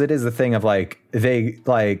guys because it is the thing of like they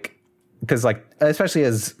like. Because like, especially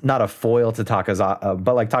as not a foil to Takazawa,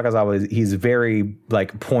 but like Takazawa, he's very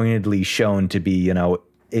like pointedly shown to be,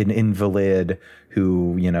 an invalid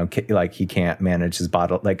who, you know, like he can't manage his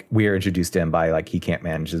body. Like we're introduced to him by like he can't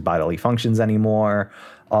manage his bodily functions anymore,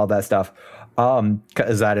 all that stuff.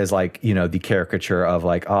 Because that is like, you know, the caricature of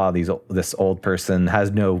like, this old person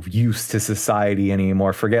has no use to society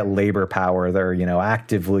anymore. Forget labor power. They're, you know,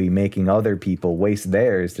 actively making other people waste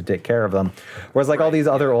theirs to take care of them. Whereas like all these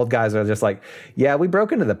other old guys are just like, yeah, we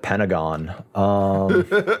broke into the Pentagon.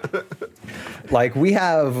 Like we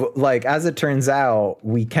have, like, as it turns out,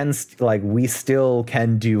 we can we still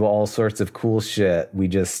can do all sorts of cool shit. We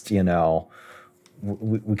just, you know,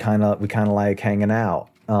 we kind of like hanging out.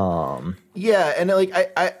 Yeah, and like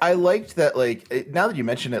I liked that, like, now that you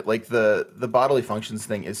mention it, like the bodily functions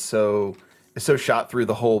thing is so shot through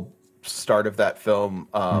the whole start of that film.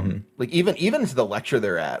 Like even to the lecture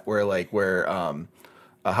they're at, where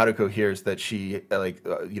Haruko hears that she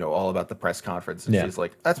you know, all about the press conference, and she's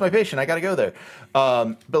like, "That's my patient, I got to go there."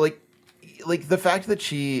 But like the fact that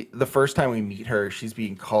the first time we meet her, she's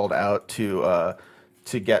being called out to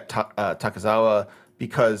get Takazawa,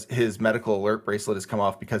 because his medical alert bracelet has come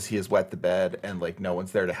off because he has wet the bed and like no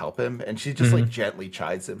one's there to help him. And she just like gently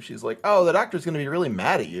chides him. She's like, "Oh, the doctor's going to be really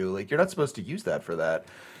mad at you. Like, you're not supposed to use that for that."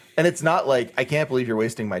 And it's not like, "I can't believe you're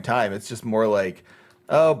wasting my time." It's just more like,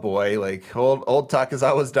 "Oh boy, like old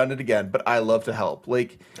Takazawa's done it again, but I love to help."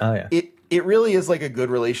 Like, oh yeah, it really is like a good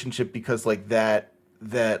relationship, because like that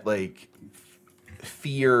like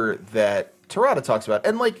fear that Terada talks about,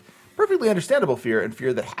 and like perfectly understandable fear and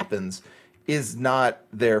fear that happens, is not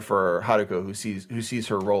there for Haruko, who sees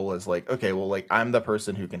her role as like, okay, well, like I'm the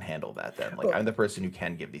person who can handle that. Then, like, I'm the person who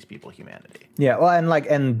can give these people humanity. Yeah, well, and like,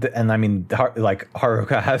 and I mean, like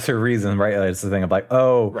Haruka has her reason, right? It's the thing of like,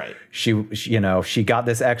 oh, right, she you know, she got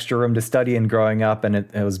this extra room to study in growing up, and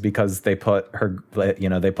it was because they put her, you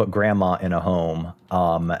know, they put grandma in a home,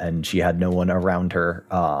 and she had no one around her,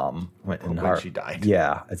 when she died.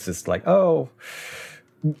 Yeah, it's just like, oh,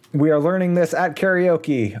 we are learning this at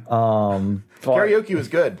karaoke. Karaoke was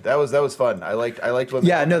good. That was fun. I liked when.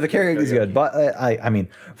 Yeah, no, the karaoke is good. But I mean,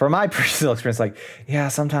 from my personal experience, like, yeah,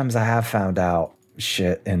 sometimes I have found out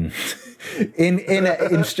shit in karaoke.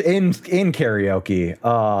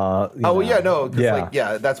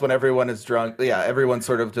 That's when everyone is drunk. Yeah, everyone's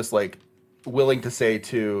sort of just like willing to say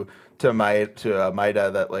to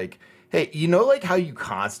Maida that like, hey, you know, like how you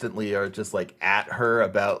constantly are just like at her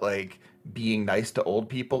about like being nice to old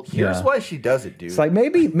people. Here's why she does it, dude. It's like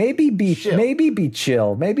maybe be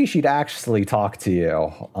chill. Maybe she'd actually talk to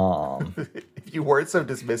you. If you weren't so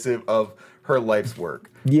dismissive of her life's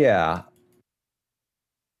work. Yeah.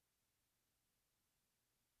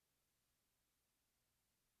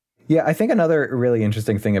 Yeah, I think another really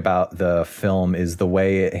interesting thing about the film is the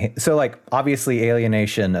way so like obviously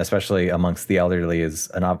alienation, especially amongst the elderly,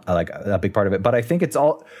 is a big part of it. But I think it's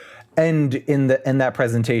all. And in that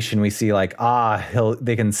presentation, we see like,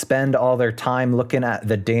 they can spend all their time looking at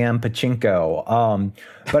the damn pachinko.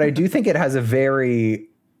 But I do think it has a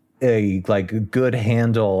good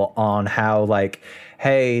handle on how like,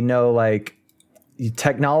 hey, no, like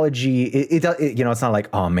technology, it you know, it's not like,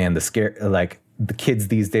 oh man, the kids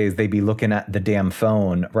these days, they be looking at the damn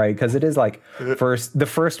phone, right? Because it is like the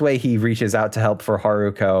first way he reaches out to help for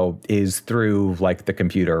Haruko is through like the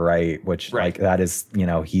computer, right? Which like that is, you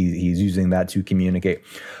know, he's using that to communicate,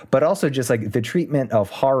 but also just like the treatment of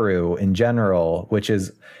Haru in general, which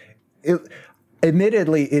is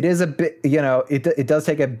admittedly, it is a bit, you know, it does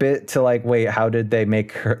take a bit to like, wait, how did they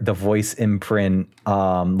make the voice imprint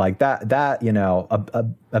like that, you know,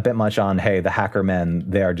 a bit much on, hey, the hacker men,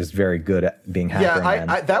 they are just very good at being hacker men.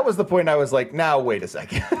 Yeah, that was the point. I was like, now wait a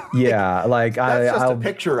second. Yeah, like that's just a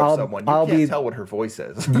picture of someone. You can't tell what her voice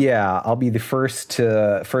is. Yeah, I'll be the first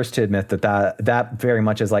to admit that very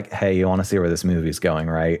much is like, hey, you want to see where this movie's going,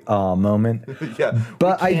 right? Moment. Yeah,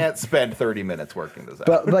 but I can't spend 30 minutes working this out.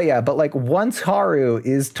 But like once Haru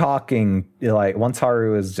is talking, like once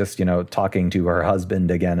Haru is just, you know, talking to her husband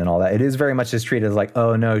again and all that, it is very much just treated as like,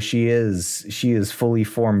 oh no, she is fully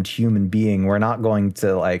formed human being. We're not going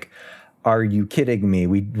to like, are you kidding me?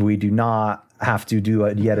 We do not have to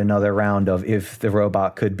do yet another round of if the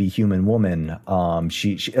robot could be human woman.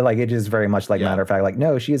 She like, it is very much like matter of fact, like,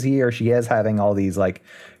 no, she is here. She is having all these like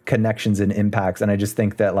connections and impacts. And I just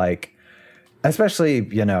think that like, especially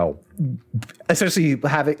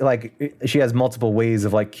having like, she has multiple ways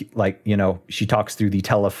of like, you know, she talks through the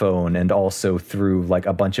telephone and also through like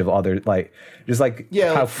a bunch of other, like, just like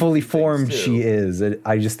how fully formed she is.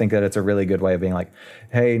 I just think that it's a really good way of being like,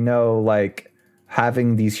 hey, no, like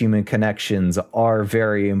having these human connections are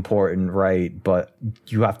very important, right? But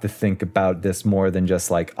you have to think about this more than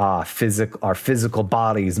just like, our physical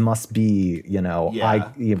bodies must be,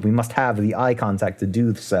 we must have the eye contact to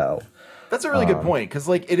do so. That's a really good point, because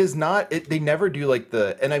like it is not. They never do like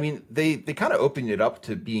and I mean they kind of open it up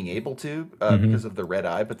to being able to because of the red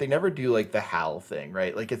eye, but they never do like the Hal thing,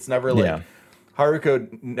 right? Like it's never like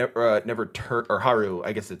Haruko never turn, or Haru.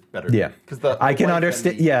 I guess it's better. Yeah, because I can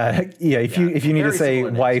understand. If you need to say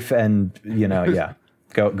wife and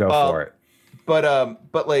go for it.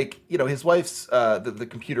 But like his wife's the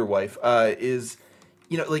computer wife is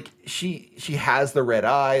like she has the red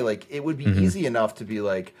eye. Like it would be easy enough to be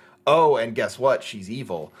like, oh, and guess what? She's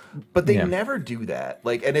evil. But they never do that.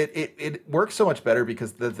 Like, and it works so much better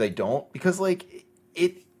because they don't. Because like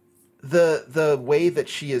the way that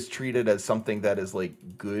she is treated as something that is like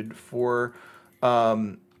good for,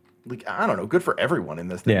 like I don't know, good for everyone in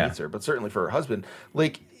this that meets her, but certainly for her husband.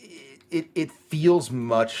 Like it feels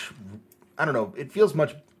much. I don't know. It feels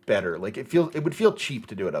much better. Like it would feel cheap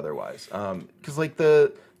to do it otherwise. Because like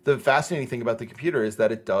the fascinating thing about the computer is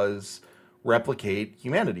that it does replicate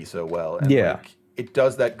humanity so well, and like, it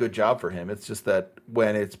does that good job for him. It's just that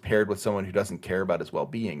when it's paired with someone who doesn't care about his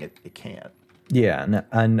well-being, it can't. I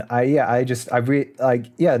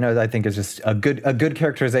think it's just a good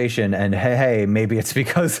characterization, and hey, maybe it's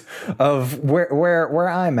because of where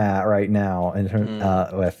I'm at right now, and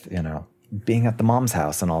with being at the mom's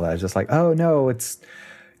house and all that. It's just like, oh no, it's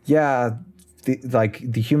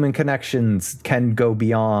the human connections can go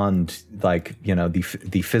beyond like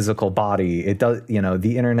the physical body. It does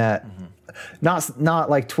the internet, not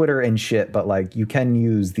like Twitter and shit, but like you can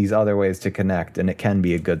use these other ways to connect, and it can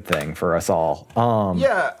be a good thing for us all.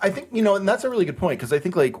 I think and that's a really good point, because I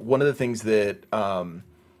think like one of the things that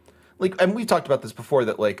like, and we talked about this before,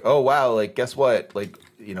 that like, oh wow, like guess what, like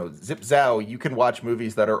zip zao, you can watch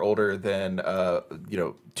movies that are older than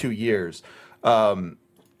 2 years.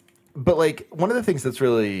 But like one of the things that's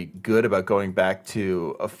really good about going back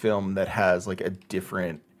to a film that has like a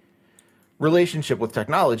different relationship with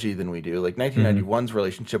technology than we do, like 1991's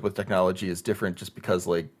relationship with technology is different just because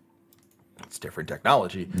like it's different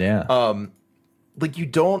technology. Like you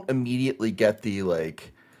don't immediately get the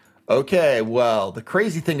like, okay, well, the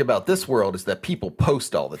crazy thing about this world is that people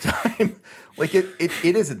post all the time. Like it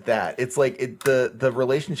isn't that. It's like the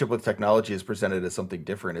relationship with technology is presented as something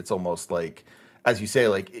different. It's almost like, as you say,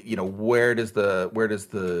 like where does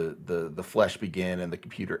the flesh begin and the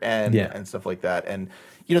computer end, and stuff like that. And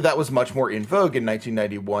that was much more in vogue in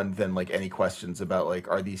 1991 than like any questions about like,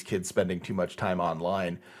 are these kids spending too much time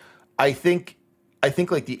online? I think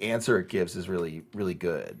like the answer it gives is really, really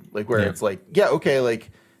good. Like where it's like, okay, like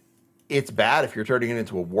it's bad if you're turning it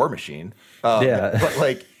into a war machine. But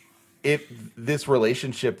like if this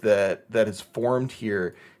relationship that is formed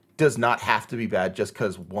here does not have to be bad just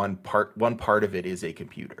because one part of it is a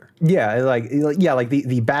computer. Like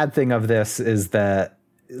the bad thing of this is that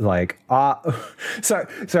like sorry,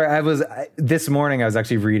 this morning I was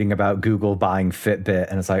actually reading about Google buying Fitbit,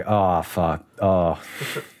 and it's like, oh fuck,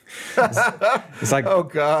 it's like, oh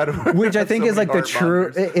god, which I think is like the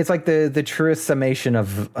true, it's like the truest summation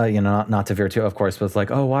of not to veer too, of course, but it's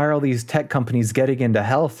like, oh, why are all these tech companies getting into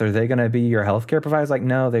health? Are they going to be your healthcare providers? Like,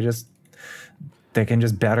 no, they can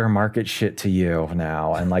just better market shit to you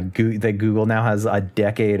now. And like Google now has a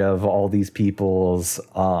decade of all these people's,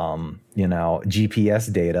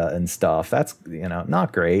 GPS data and stuff. That's,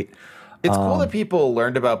 not great. It's cool that people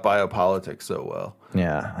learned about biopolitics so well.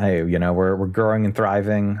 Yeah. Hey, we're growing and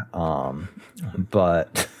thriving.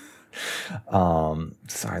 But,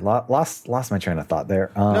 sorry, lost my train of thought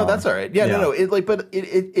there. No, that's all right. No. It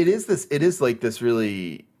is like this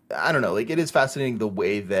really, I don't know, like it is fascinating the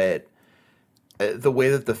way that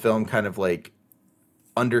the film kind of like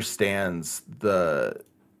understands the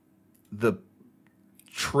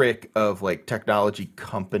trick of like technology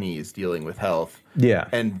companies dealing with health.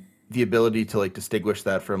 And the ability to like distinguish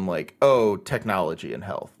that from like, oh, technology and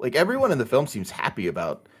health. Like everyone in the film seems happy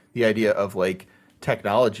about the idea of like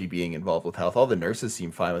technology being involved with health. All the nurses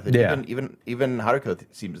seem fine with it. Even Haruko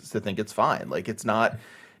seems to think it's fine. Like it's not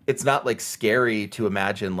like scary to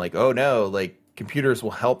imagine like, oh no, like computers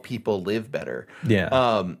will help people live better.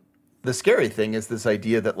 The scary thing is this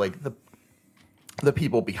idea that like the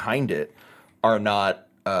people behind it are not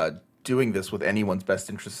doing this with anyone's best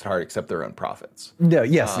interest at heart except their own profits.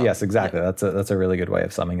 Yes, exactly. That's a really good way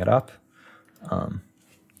of summing it up.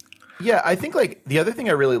 I think like the other thing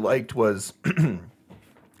I really liked was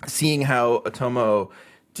seeing how Otomo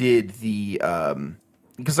did the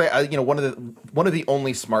because I one of the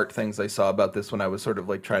only smart things I saw about this when I was sort of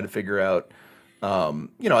like trying to figure out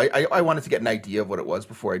I wanted to get an idea of what it was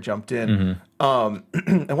before I jumped in.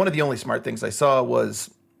 And one of the only smart things I saw was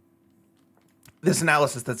this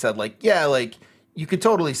analysis that said like, yeah, like you could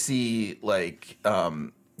totally see like,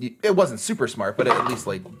 it wasn't super smart, but it at least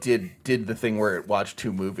like did the thing where it watched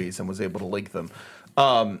two movies and was able to link them.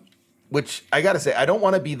 Which I gotta say, I don't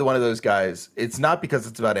want to be one of those guys. It's not because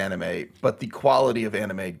it's about anime, but the quality of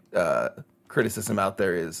anime criticism out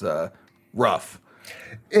there is rough.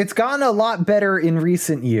 It's gotten a lot better in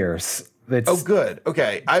recent years. Oh, good.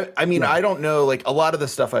 Okay. I mean, I don't know. Like a lot of the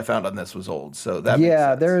stuff I found on this was old, so that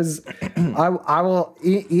there's. I will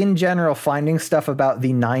in general finding stuff about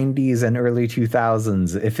the 90s and early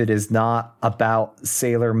 2000s. If it is not about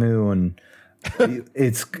Sailor Moon,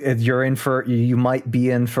 you might be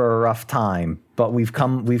in for a rough time. But we've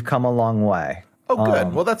come a long way. Oh,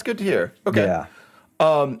 good. Well, that's good to hear. Okay. Yeah.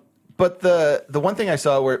 But the one thing I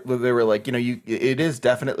saw where they were like, it is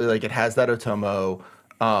definitely like it has that Otomo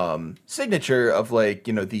signature of like,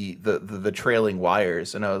 the trailing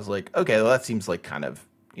wires. And I was like, okay, well, that seems like kind of,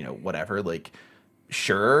 whatever, like,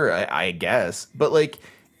 sure, I guess. But like,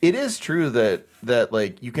 it is true that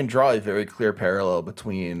like you can draw a very clear parallel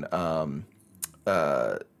between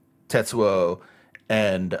Tetsuo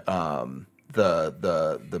and the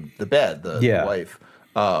bed, the wife.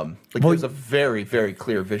 There's a very, very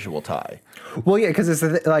clear visual tie. Well, yeah, because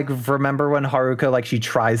it's like, remember when Haruka, like, she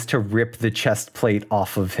tries to rip the chest plate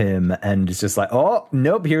off of him and it's just like, oh,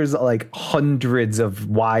 nope, here's like hundreds of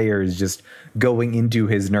wires just going into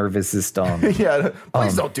his nervous system. Yeah,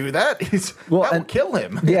 please don't do that. That will kill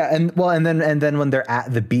him. Yeah, and then when they're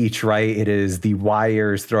at the beach, right, it is the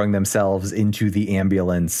wires throwing themselves into the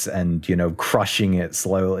ambulance and, crushing it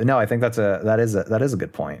slowly. No, I think that is a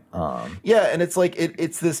good point. Yeah, and it's like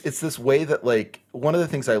it's this way that like one of the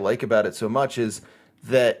things I like about it so much is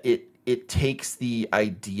that it takes the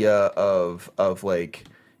idea of like,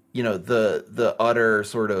 the utter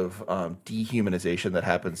sort of dehumanization that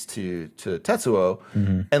happens to Tetsuo,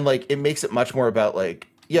 and like it makes it much more about like,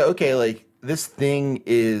 yeah, okay, like this thing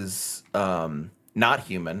is not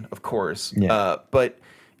human, of course, but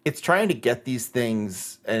it's trying to get these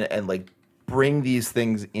things and like bring these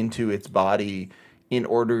things into its body in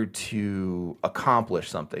order to accomplish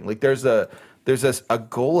something. Like there's a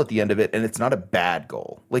goal at the end of it, and it's not a bad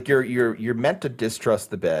goal. Like you're meant to distrust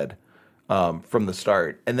the bed from the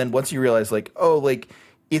start, and then once you realize like, oh, like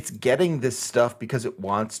it's getting this stuff because it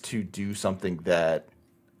wants to do something that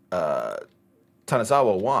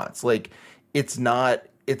Tanazawa wants. Like it's not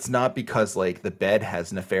because like the bed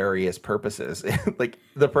has nefarious purposes. Like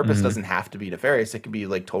the purpose doesn't have to be nefarious. It can be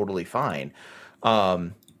like totally fine.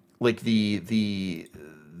 Like the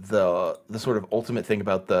sort of ultimate thing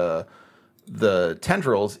about the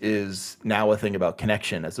tendrils is now a thing about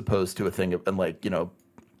connection as opposed to a thing of, and like,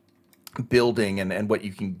 building and what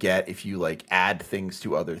you can get if you like add things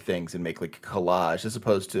to other things and make like a collage, as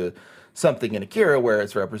opposed to something in Akira where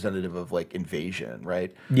it's representative of like invasion,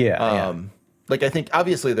 right? Yeah. Like I think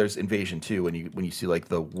obviously there's invasion too when you see like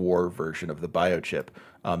the war version of the biochip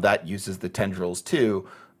that uses the tendrils too,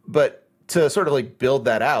 but to sort of like build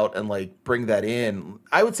that out and like bring that in,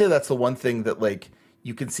 I would say that's the one thing that like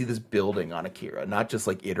you can see this building on Akira, not just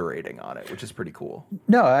like iterating on it, which is pretty cool.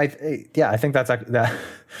 No, I think that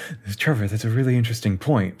Trevor, that's a really interesting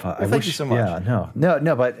point. But well, thank you so much. Yeah,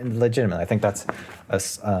 no, but legitimately, I think that's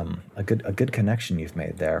a good connection you've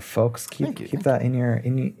made there, folks. Keep that in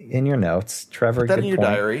your notes, Trevor. Put that good in your point.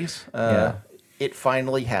 diaries. It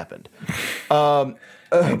finally happened.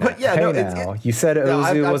 But yeah, you said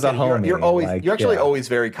Ozu was a homie. You're actually always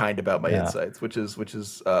very kind about my insights, which is.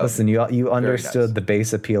 Listen, you understood nice. The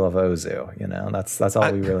base appeal of Ozu. That's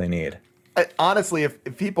all we really need. Honestly,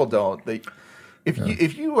 if people don't,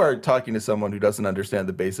 if you are talking to someone who doesn't understand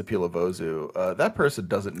the base appeal of Ozu, that person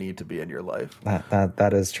doesn't need to be in your life.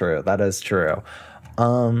 That is true. That is true.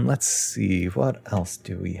 Let's see, what else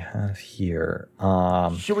do we have here?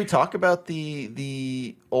 Should we talk about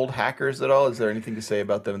the old hackers at all? Is there anything to say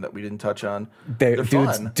about them that we didn't touch on? They're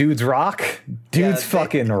fun. Dudes rock. Dudes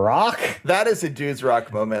fucking rock. That is a dudes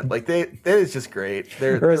rock moment. Like that is just great.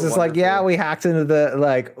 Or is this like, yeah, we hacked into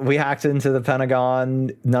the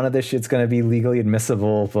Pentagon. None of this shit's gonna be legally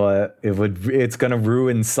admissible, but it's gonna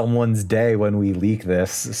ruin someone's day when we leak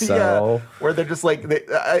this. So yeah, where they're just like,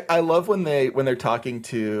 I love when they're talking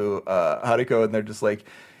to Haruko and they're just like,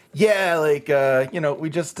 yeah, like we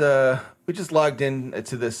just logged in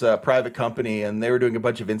to this private company and they were doing a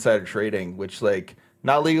bunch of insider trading, which like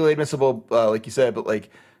not legally admissible, like you said, but like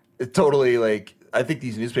it totally like I think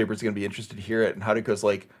these newspapers are gonna be interested to hear it. And Haruko's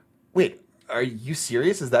like, wait, are you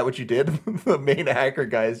serious? Is that what you did? The main hacker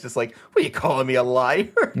guy is just like, what, are you calling me a liar?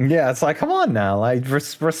 Yeah, it's like, come on now, like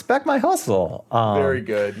respect my hustle. Very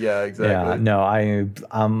good. Yeah, exactly. Yeah, no, I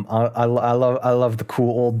love the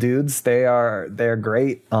cool old dudes. They're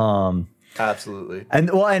great. Absolutely. And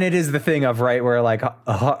it is the thing of right where like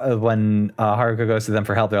when Haruka goes to them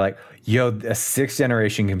for help, they're like, "Yo, a 6th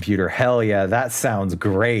generation computer, hell yeah, that sounds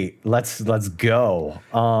great. Let's go."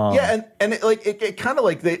 Yeah, and it kind of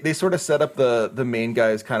like they sort of set up the main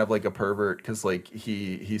guy as kind of like a pervert because like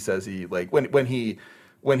he says he like when he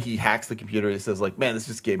hacks the computer, he says like, "Man, this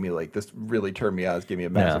just gave me like this really turned me on. This gave me a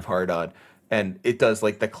massive hard on," and it does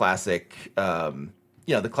like the classic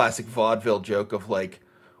the classic vaudeville joke of like,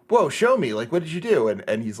 whoa, show me, like, what did you do?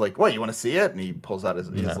 And he's like, what, you want to see it? And he pulls out his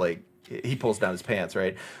like, he pulls down his pants,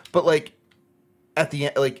 right? But like, at the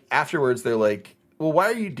end, like, afterwards, they're like, well, why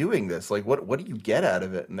are you doing this? Like, what do you get out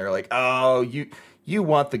of it? And they're like, oh, you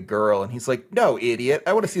want the girl. And he's like, no, idiot,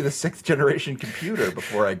 I want to see the 6th generation computer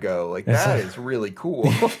before I go. Like, that is really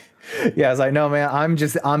cool. Yeah, it's like, no, man,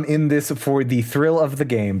 I'm in this for the thrill of the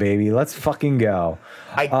game, baby. Let's fucking go.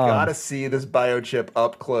 I gotta see this biochip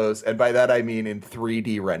up close, and by that I mean in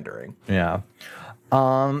 3D rendering. Yeah.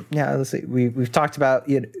 Let's see. We've talked about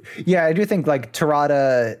it. Yeah, I do think like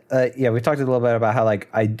Terada. We've talked a little bit about how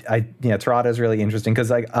like Terada is really interesting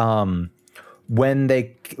because like when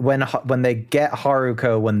they get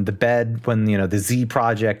Haruko, when the Z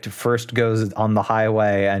project first goes on the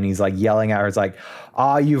highway and he's like yelling at her, it's like,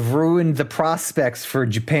 you've ruined the prospects for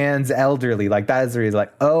Japan's elderly. Like that is where he's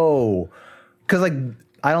like, oh, because like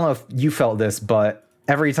I don't know if you felt this, but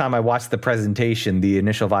every time I watch the presentation, the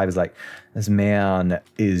initial vibe is like, this man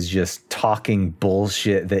is just talking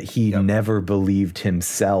bullshit that he never believed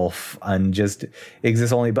himself and just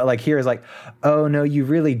exists only. But like here is like, oh no, you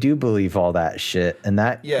really do believe all that shit. And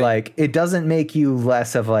that like, it doesn't make you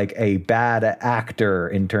less of like a bad actor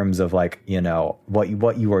in terms of like,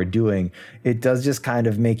 what you are doing. It does just kind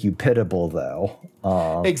of make you pitiable though.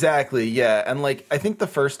 Exactly. Yeah. And like, I think the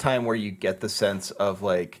first time where you get the sense of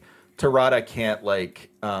like, Terada can't like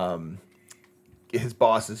his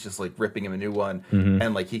boss is just like ripping him a new one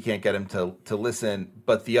and like he can't get him to listen,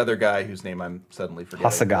 but the other guy whose name I'm suddenly forgetting,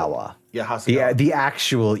 Hasagawa. Yeah, Hasagawa. The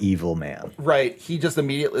actual evil man. Right. He just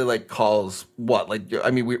immediately like calls what? Like, I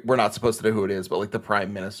mean, we're not supposed to know who it is, but like the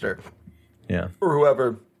prime minister. Yeah. Or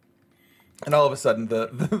whoever. And all of a sudden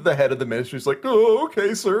the head of the ministry is like, oh,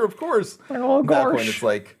 okay, sir, of course. Oh, gosh. At that point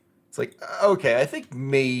it's like, okay, I think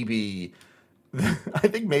maybe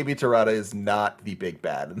Terada is not the big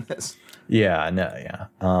bad in this. Yeah, no, yeah.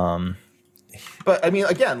 But I mean,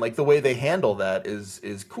 again, like the way they handle that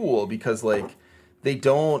is cool because like they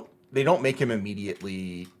don't make him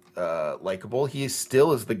immediately likable. He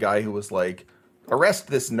still is the guy who was like, arrest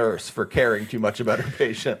this nurse for caring too much about her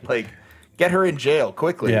patient. Like, get her in jail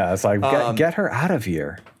quickly. Yeah, it's like get her out of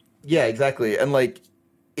here. Yeah, exactly. And like,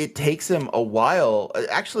 it takes him a while.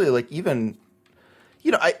 Actually, like even.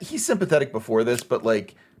 He's sympathetic before this, but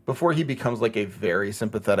like before he becomes like a very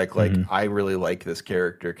sympathetic, like I really like this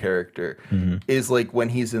character is like when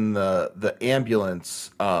he's in the ambulance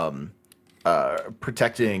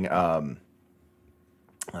protecting I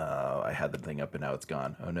had the thing up and now it's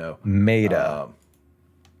gone. Oh no. Maida.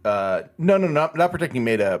 No, not protecting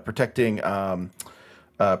Maida, protecting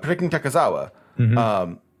Takazawa.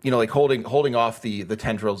 Like holding off the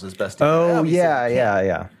tendrils as best he can. Oh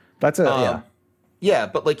yeah. That's it. Yeah. Yeah,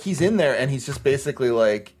 but like he's in there and he's just basically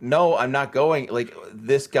like, no, I'm not going. Like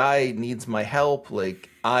this guy needs my help. Like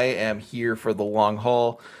I am here for the long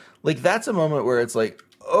haul. Like that's a moment where it's like,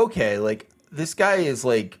 okay, like this guy is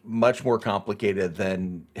like much more complicated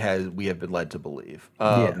than we have been led to believe.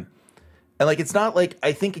 And like it's not like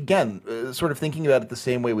I think again, sort of thinking about it the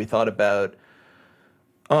same way we thought about,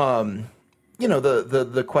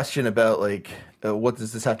 the question about like. What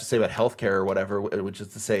does this have to say about healthcare or whatever? Which is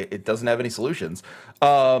to say, it doesn't have any solutions.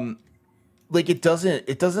 Like it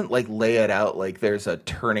doesn't like lay it out like there's a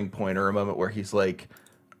turning point or a moment where he's like,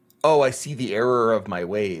 "Oh, I see the error of my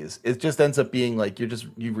ways." It just ends up being like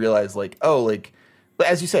you realize like, oh, like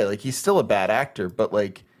as you say, like he's still a bad actor, but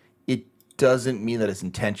like it doesn't mean that his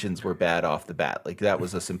intentions were bad off the bat. Like that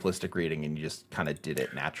was a simplistic reading, and you just kind of did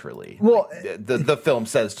it naturally. Well, like, the film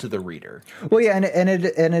says to the reader. Well, yeah, and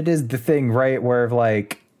it is the thing, right? Where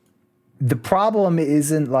like the problem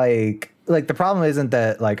isn't the problem isn't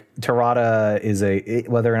that like Terada is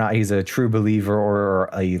whether or not he's a true believer or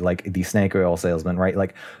a like the snake oil salesman, right?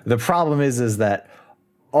 Like the problem is that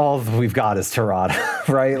all we've got is Tirada,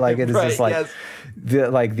 right? Like it is Right, just like yes.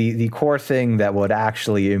 the core thing that would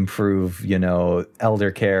actually improve,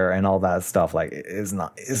 elder care and all that stuff, like is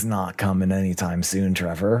not coming anytime soon,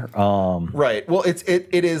 Trevor. Right. Well, it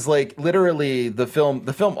is like literally the film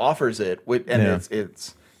offers it and Yeah.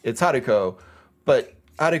 it's Haruko, but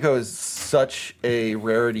Haruko is such a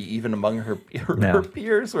rarity even among her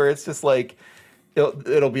peers, where it's just like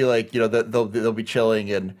it'll be like, they'll be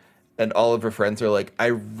chilling and all of her friends are like, I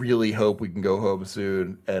really hope we can go home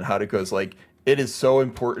soon, and Haruko's like, it is so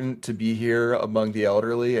important to be here among the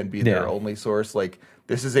elderly and be their only source. Like,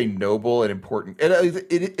 this is a noble and important, and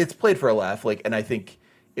it's played for a laugh, like, and I think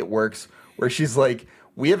it works, where she's like,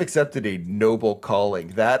 we have accepted a noble calling,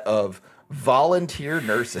 that of volunteer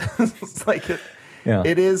nurses. Like,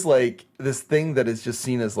 it is like this thing that is just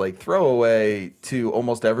seen as like throwaway to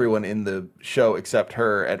almost everyone in the show except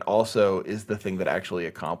her, and also is the thing that actually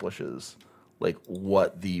accomplishes like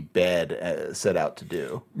what the bed set out to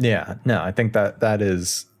do. Yeah, no, I think that's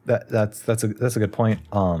a good point.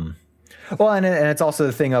 Well, and it's also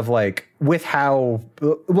the thing of like with how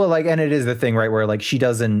well, like, and it is the thing, right, where like she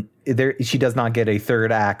does not get a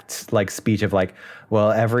third act like speech of like,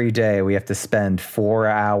 well, every day we have to spend 4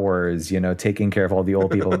 hours, taking care of all the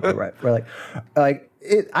old people. Right? We're like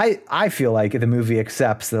it. I feel like the movie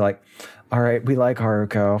accepts that, like, all right, we like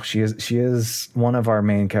Haruko. She is one of our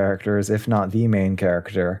main characters, if not the main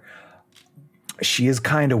character. She is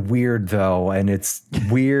kind of weird, though, and it's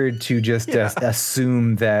weird to just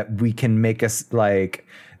assume that we can make us like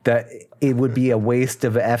that. It would be a waste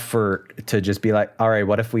of effort to just be like, all right,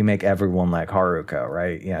 what if we make everyone like Haruko,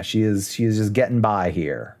 right? Yeah, she is just getting by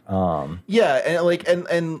here. Yeah, and like,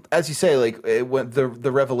 and as you say, like,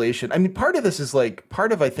 the revelation. I mean, part of this is like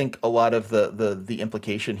I think a lot of the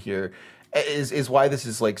implication here is why this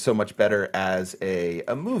is like so much better as a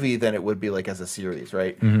movie than it would be like as a series,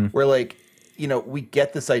 right? Mm-hmm. Where like, we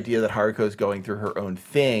get this idea that Haruko is going through her own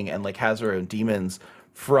thing and like has her own demons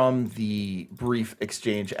from the brief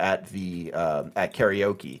exchange at the at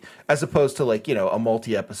karaoke, as opposed to like, a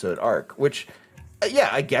multi-episode arc, which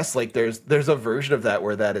I guess like there's a version of that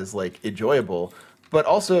where that is like enjoyable, but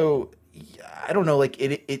also I don't know, like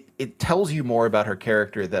it tells you more about her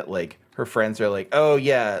character, that like her friends are like, oh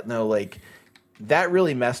yeah, no, like that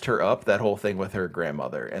really messed her up, that whole thing with her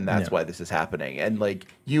grandmother, and that's why this is happening. And like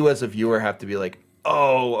you as a viewer have to be like,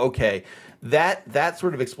 oh, okay, that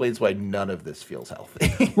sort of explains why none of this feels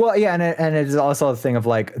healthy. Well, yeah, and it is also a thing of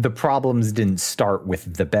like the problems didn't start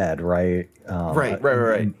with the bed, right?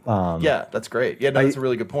 Right. Yeah, that's great. Yeah, no, that's a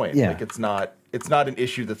really good point. Yeah. Like it's not an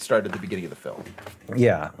issue that started at the beginning of the film.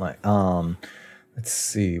 Yeah, like let's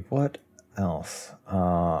see what else.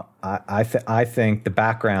 I think the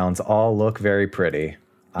backgrounds all look very pretty.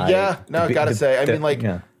 Gotta say, I mean, like,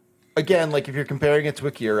 again, like if you're comparing it to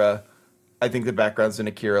Akira, I think the backgrounds in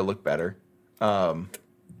Akira look better.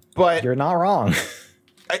 But you're not wrong.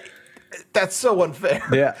 That's so unfair.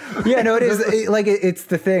 Yeah. No, it is. It's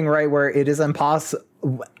the thing, right, where it is impossible.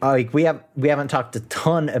 Like we haven't talked a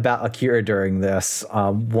ton about Akira during this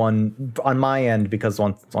one on my end, because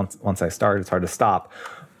once I start, it's hard to stop.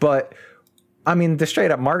 But I mean, the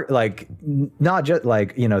straight up like not just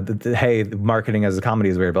like, the marketing as a comedy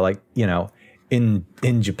is weird, but like, in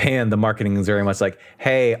Japan, the marketing is very much like,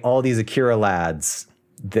 hey, all these Akira lads,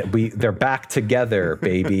 they're back together,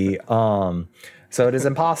 baby. So it is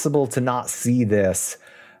impossible to not see this.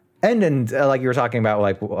 And like you were talking about,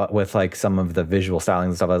 like with like some of the visual styling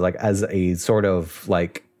and stuff, as a sort of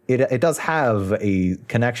like it does have a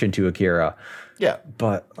connection to Akira. Yeah,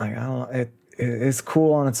 but like it's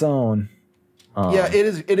cool on its own.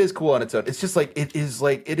 It is cool on its own. It's just like it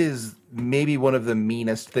is maybe one of the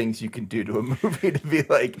meanest things you can do to a movie, to be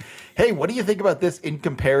like, hey, what do you think about this in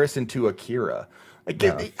comparison to Akira? Like,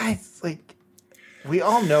 it's like we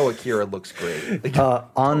all know Akira looks great. Like,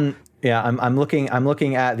 I'm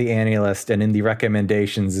looking at the Annie list, and in the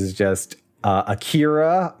recommendations is just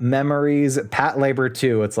Akira, Memories, Pat Labor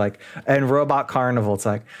 2. It's like, and Robot Carnival. It's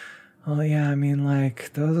like, oh yeah, I mean,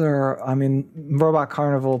 like those are. I mean, Robot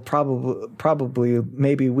Carnival probably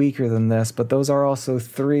maybe weaker than this, but those are also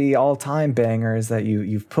 3 all-time bangers that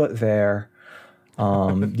you've put there.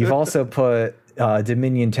 You've also put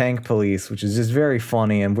Dominion Tank Police, which is just very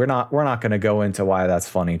funny, and we're not going to go into why that's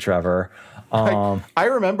funny, Trevor. I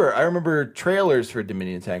remember trailers for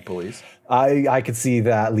Dominion Tank Police. I could see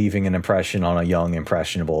that leaving an impression on a young,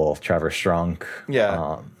 impressionable Trevor Strunk.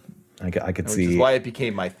 Yeah. I could see. Which is why it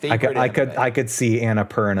became my favorite. I could see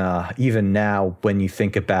Annapurna even now when you see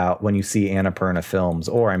Annapurna films,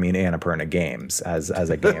 or I mean Annapurna games as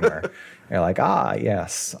a gamer. You're like,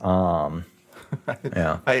 yes.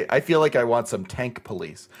 Yeah. I feel like I want some tank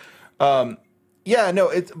police. Yeah,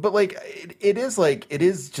 no, but like it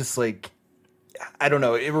is just like I don't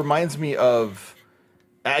know. It reminds me of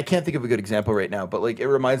I can't think of a good example right now, but like it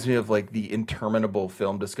reminds me of like the interminable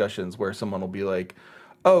film discussions where someone will be like,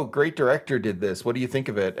 "Oh, great director did this. What do you think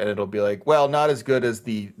of it?" And it'll be like, "Well, not as good as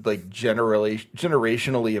the like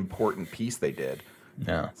generationally important piece they did."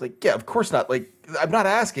 Yeah. It's like, yeah, of course not. Like, I'm not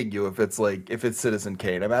asking you if it's Citizen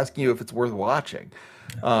Kane. I'm asking you if it's worth watching.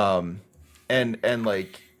 And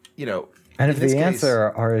like, you know, And if in this the case-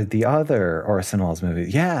 answer are the other Orson Welles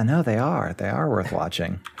movies, yeah, no, they are. They are worth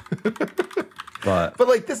watching. But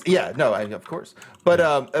like this, yeah, no, of course. But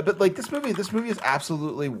like this movie is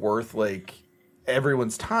absolutely worth like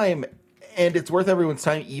everyone's time, and it's worth everyone's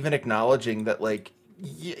time even acknowledging that like,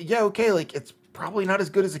 yeah, okay, like it's probably not as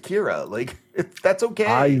good as Akira. Like that's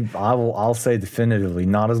okay. I'll say definitively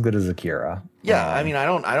not as good as Akira. Yeah, I mean, I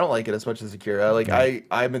don't like it as much as Akira. Like,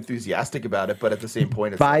 I'm enthusiastic about it, but at the same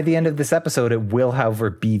point, it's By the end of this episode, it will, however,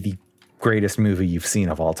 be the greatest movie you've seen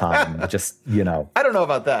of all time. Just, you know, I don't know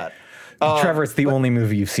about that. Trevor, it's the only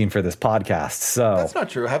movie you've seen for this podcast. So That's not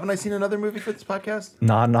true. Haven't I seen another movie for this podcast?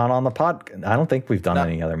 not on the pod. I don't think we've done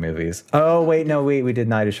any other movies. Oh wait, no, we did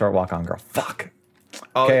Night is Short, Walk On Girl. Fuck.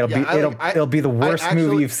 Oh, Okay, yeah, it'll be the worst actually-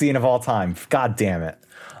 movie you've seen of all time. God damn it.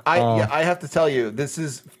 I have to tell you, this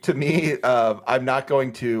is to me. I'm not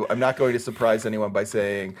going to surprise anyone by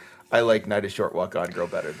saying I like Night is Short, Walk On Girl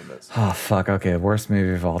better than this. Oh fuck. Okay, worst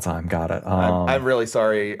movie of all time. Got it. I'm really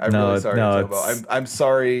sorry. I'm no, really sorry, no, Tobo. I'm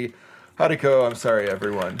sorry. Hadako, I'm sorry,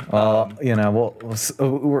 everyone. You know,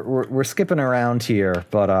 we're skipping around here,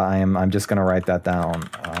 but I'm just gonna write that down.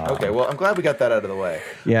 Okay, well, I'm glad we got that out of the way.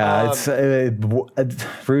 Yeah, it's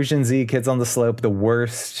Rouge and Z, Kids on the Slope, the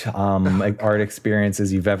worst like art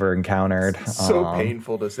experiences you've ever encountered. So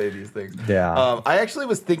painful to say these things. Yeah. I actually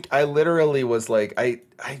I literally was like, I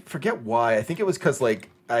forget why. I think it was because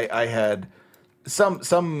like I had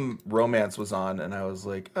some romance was on, and I was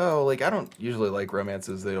like, oh, like I don't usually like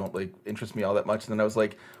romances. They don't like interest me all that much. And then I was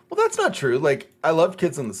like, well, that's not true. Like I love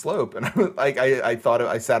Kids on the Slope, and I was like,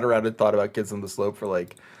 I sat around and thought about Kids on the Slope for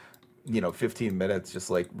like, 15 minutes, just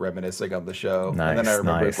like reminiscing on the show. Nice, and then I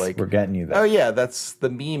remembered nice. like, We're getting you there. oh yeah, that's the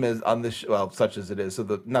meme is on this. Well, such as it is.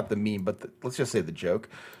 So not the meme, but let's just say the joke.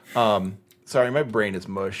 Sorry, my brain is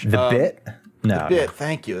mush. The bit? No. The bit.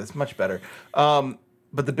 Thank you. That's much better.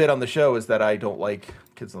 But the bit on the show is that I don't like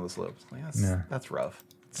Kids on the Slope. Like, that's rough.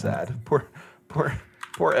 It's sad. Poor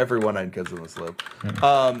everyone on Kids on the Slope.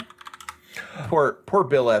 Poor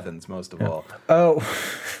Bill Evans most of all. Oh,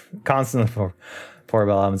 constantly poor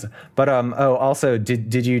Bill Evans. But also,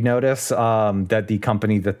 did you notice that the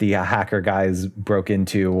company that the hacker guys broke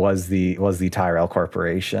into was the Tyrell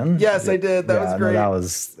Corporation? Yes, I did. That was great. No, that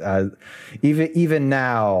was even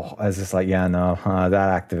now. I was just like, yeah, no,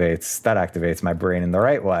 that activates my brain in the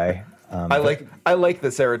right way. I like the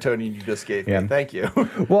serotonin you just gave me. Thank you.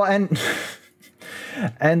 Well, and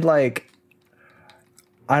like,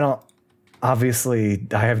 I don't. Obviously,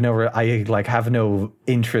 I have no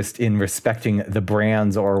interest in respecting the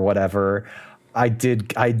brands or whatever.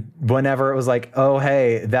 Whenever it was like, oh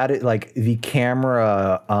hey, that is like the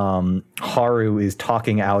camera Haru is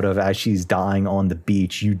talking out of as she's dying on the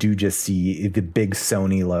beach, you do just see the big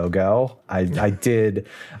Sony logo. I did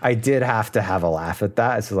have to have a laugh at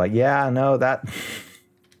that. It's like, yeah, no, that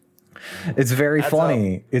it's very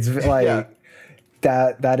funny. It's like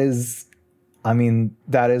that is. I mean,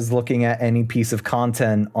 that is looking at any piece of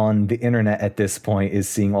content on the internet at this point is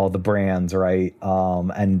seeing all the brands, right?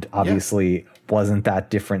 And obviously wasn't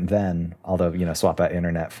that different then, although, swap out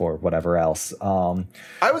internet for whatever else.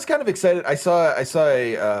 I was kind of excited. I saw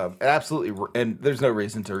an absolutely, and there's no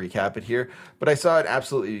reason to recap it here, but I saw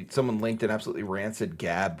someone linked an absolutely rancid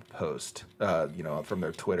Gab post, from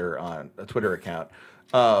their Twitter account.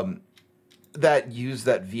 That used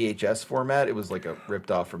that VHS format. It was like a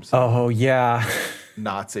ripped off from some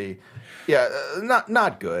Nazi. Yeah,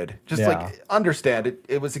 not good. Just like understand it.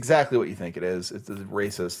 It was exactly what you think it is. It's a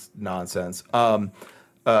racist nonsense.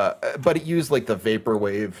 But it used like the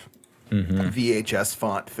vaporwave VHS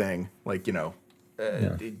font thing, like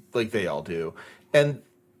like they all do, and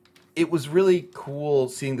it was really cool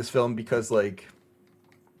seeing this film because like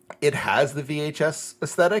it has the VHS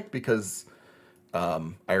aesthetic because.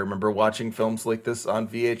 I remember watching films like this on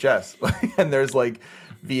VHS, and there's like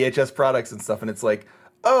VHS products and stuff, and it's like,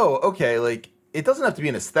 oh, okay, like it doesn't have to be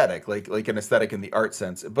an aesthetic, like an aesthetic in the art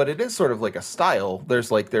sense, but it is sort of like a style.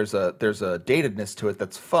 There's a datedness to it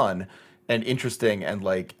that's fun and interesting, and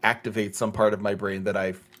like activates some part of my brain that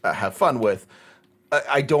I have fun with.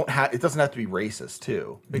 I don't have. It doesn't have to be racist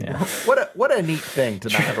too. Like, what a neat thing to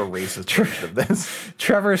not have a racist version of this.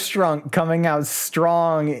 Trevor Strunk coming out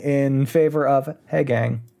strong in favor of, hey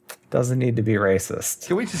gang, doesn't need to be racist.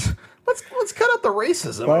 Can we just let's cut out the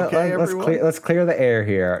racism, okay, everyone? Let's clear the air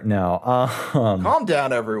here. No, calm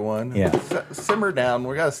down, everyone. Yeah. Simmer down.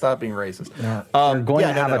 We gotta stop being racist. We're going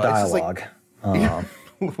to have a dialogue.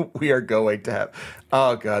 We are going to have.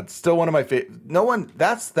 Oh God, still one of my favorite. No one.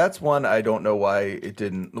 That's one I don't know why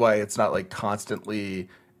it's not like constantly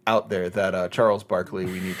out there. That Charles Barkley.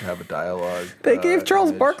 We need to have a dialogue. They gave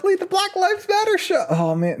Charles Barkley the Black Lives Matter show.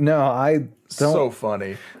 Oh man, no, I don't. So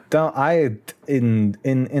funny. In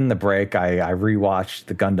the break I rewatched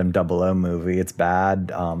the Gundam 00 movie. It's bad.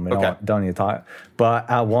 Don't need to talk. But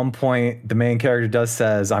at one point the main character does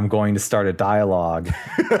says, I'm going to start a dialogue.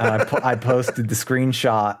 And I posted the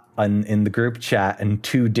screenshot in the group chat, and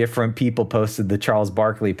 2 different people posted the Charles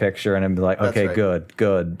Barkley picture, and I'm like, okay, right.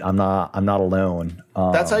 good. I'm not alone.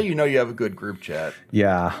 That's how you know you have a good group chat.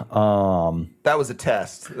 Yeah. That was a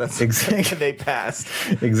test. That's exactly. They passed.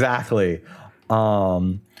 Exactly.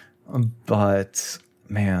 But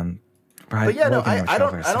man, right. But yeah, no, I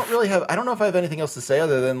don't really have. I don't know if I have anything else to say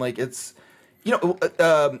other than like it's,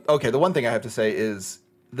 okay. The one thing I have to say is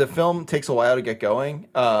the film takes a while to get going,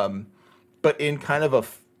 but in kind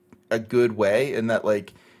of a good way, in that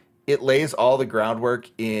like it lays all the groundwork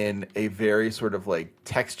in a very sort of like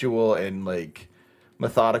textual and like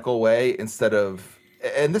methodical way instead of,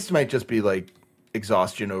 and this might just be like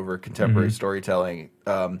exhaustion over contemporary storytelling.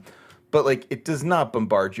 But like it does not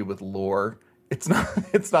bombard you with lore. It's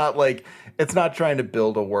not trying to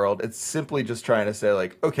build a world. It's simply just trying to say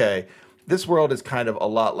like, okay, this world is kind of a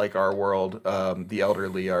lot like our world. The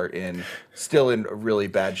elderly are still in really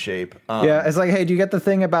bad shape. It's like, hey, do you get the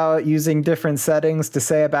thing about using different settings to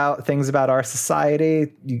say about things about our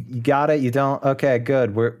society? You got it? You don't? Okay,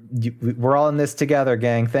 good. We're all in this together,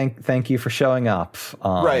 gang. Thank you for showing up.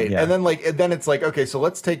 Right, yeah. And then it's like, okay, so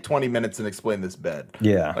let's take 20 minutes and explain this bed.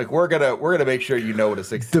 Yeah, like we're gonna make sure you know what a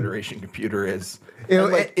 6th generation computer is. In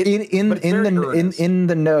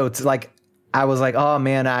the notes, like. I was like, oh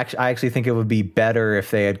man, I actually think it would be better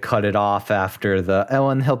if they had cut it off after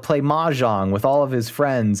and he'll play Mahjong with all of his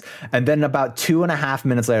friends. And then about 2.5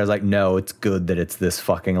 minutes later, I was like, no, it's good that it's this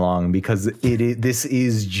fucking long, because this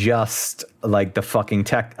is just like the fucking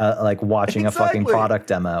tech, like watching a fucking product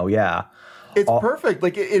demo. Yeah. It's perfect.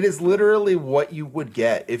 Like it is literally what you would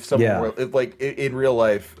get if someone were like in real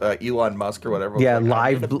life, Elon Musk or whatever. Yeah,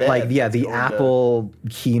 the Apple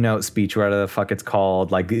keynote speech, whatever the fuck it's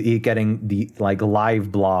called, like getting the like live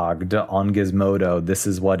blogged on Gizmodo. This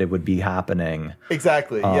is what it would be happening.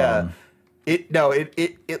 Exactly. Yeah. It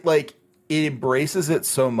embraces it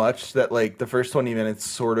so much that like the first 20 minutes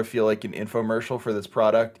sort of feel like an infomercial for this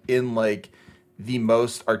product in like the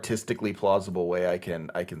most artistically plausible way I can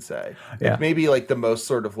say. Yeah. It's maybe like the most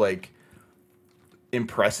sort of like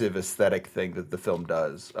impressive aesthetic thing that the film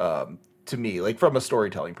does to me, like from a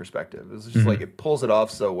storytelling perspective. It's just like it pulls it off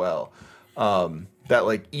so well that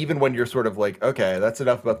like even when you're sort of like, okay, that's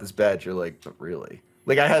enough about this bed, you're like, but really?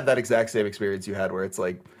 Like I had that exact same experience you had where it's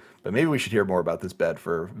like, but maybe we should hear more about this bed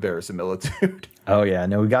for verisimilitude. Oh yeah,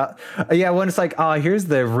 no, we got when it's like, oh, here's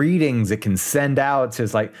the readings it can send out. So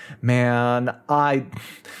it's like, man,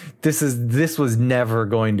 this was never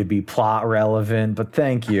going to be plot relevant, but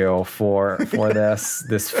thank you for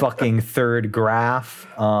this fucking third graph.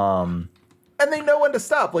 And they know when to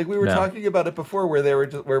stop. Like we were talking about it before, where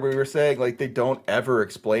we were saying like they don't ever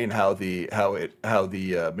explain how the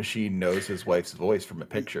machine knows his wife's voice from a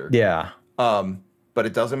picture. Yeah. But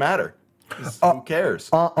it doesn't matter. Who cares?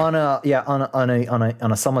 On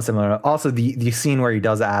a somewhat similar. Also, the scene where he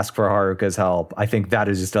does ask for Haruka's help, I think that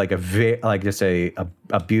is just like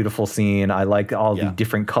a beautiful scene. I like all the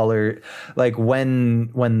different color, like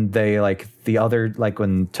when they like the other, like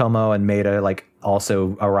when Tomo and Maida like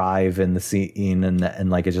also arrive in the scene and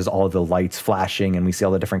like it's just all the lights flashing and we see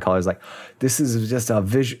all the different colors. Like this is just a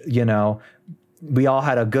visual, we all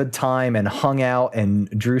had a good time and hung out and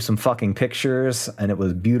drew some fucking pictures and it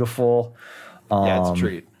was beautiful. Yeah, it's a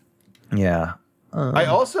treat. Yeah. I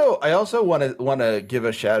also want to give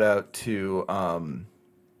a shout out to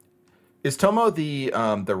is Tomo the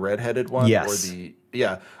redheaded one? Yes.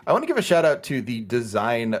 I want to give a shout out to the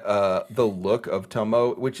design, the look of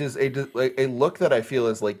Tomo, which is a look that I feel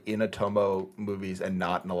is like in a Tomo movies and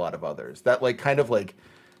not in a lot of others. That like kind of like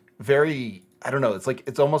very, I don't know. It's like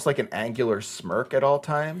it's almost like an angular smirk at all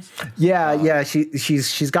times. Yeah.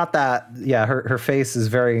 She's got that. Yeah, her face is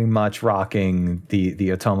very much rocking the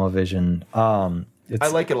Otomo vision. I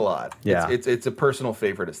like it a lot. Yeah, it's a personal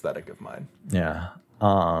favorite aesthetic of mine. Yeah.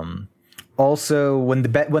 Also, when the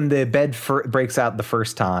bed breaks out the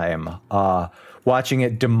first time, watching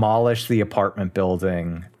it demolish the apartment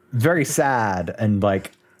building, very sad and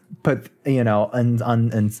like, but and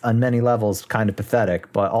on many levels, kind of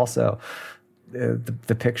pathetic. But also,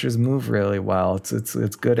 the pictures move really well.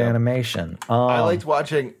 It's good animation. I liked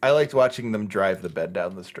watching them drive the bed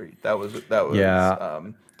down the street. That was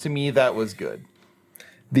to me that was good.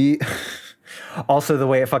 Also, the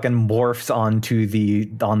way it fucking morphs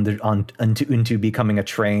into becoming a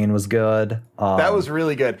train was good. That was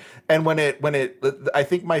really good. And when it, I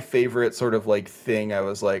think my favorite sort of like thing, I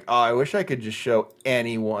was like, oh, I wish I could just show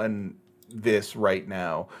anyone this right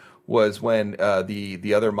now. Was when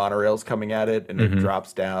the other monorail's coming at it and it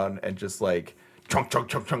drops down and just like chunk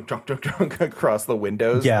across the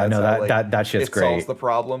windows. Yeah, no, that shit's great. It solves the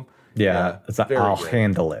problem. Yeah, it's like, I'll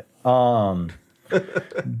handle it.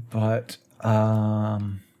 But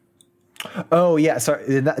oh yeah,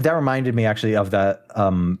 sorry. That reminded me actually of that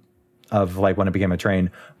of like when it became a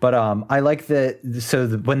train. But I like that. So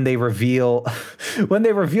when they reveal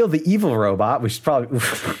the evil robot, which is probably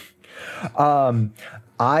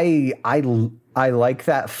I like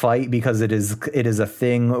that fight because it is a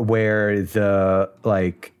thing where the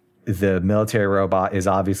military robot is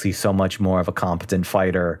obviously so much more of a competent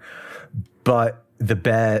fighter, but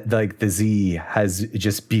the Z has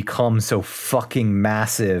just become so fucking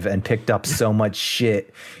massive and picked up so much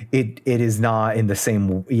shit. It is not in the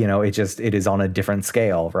same, it is on a different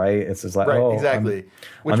scale, right? It's just like, right, exactly.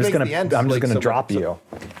 I'm just gonna drop you.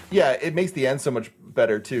 Yeah, it makes the end so much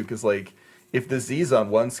better too, because like if the Z's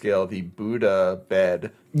on one scale, the Buddha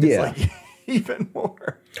bed is like even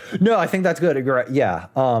more. No, I think that's good. Yeah.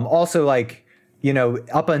 Also, like,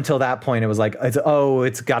 up until that point, it was like,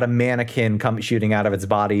 it's got a mannequin shooting out of its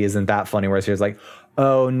body. Isn't that funny? Whereas here's like,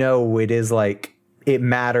 oh no, it is like, it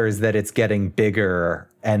matters that it's getting bigger,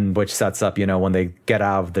 and which sets up, when they get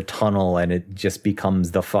out of the tunnel and it just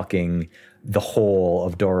becomes the whole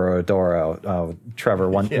of Doro Doro. Oh, Trevor,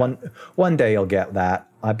 one day you'll get that.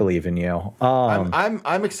 I believe in you.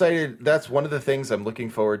 I'm excited. That's one of the things I'm looking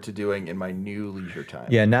forward to doing in my new leisure time.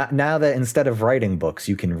 Yeah, now that instead of writing books,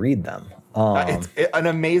 you can read them. It's an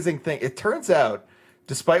amazing thing. It turns out,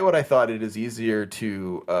 despite what I thought, it is easier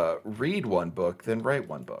to read one book than write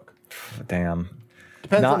one book. Damn.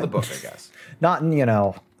 Depends on the book, I guess. Not,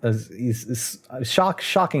 it's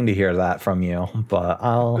shocking to hear that from you, but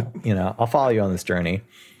I'll follow you on this journey.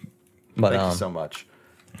 But thank you so much.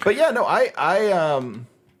 But yeah, no,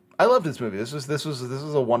 I love this movie. This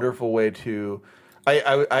was a wonderful way to.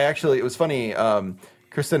 I actually, it was funny.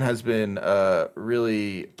 Kristen has been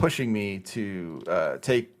really pushing me to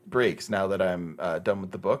take breaks now that I'm done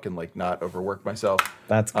with the book and like not overwork myself.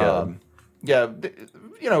 That's good. Yeah,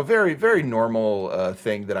 very very normal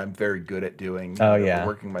thing that I'm very good at doing. Oh yeah,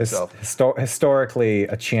 working myself. Historically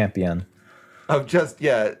a champion. Of just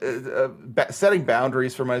setting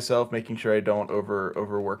boundaries for myself, making sure I don't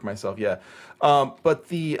overwork myself. Yeah, but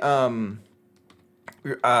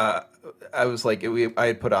I was like, I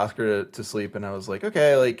had put Oscar to sleep, and I was like,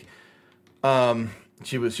 okay, like,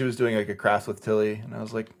 she was doing like a crafts with Tilly, and I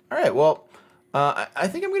was like, all right, well, I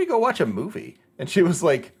think I'm gonna go watch a movie, and she was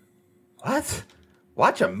like, what?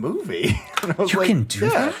 Watch a movie? And I was like, can do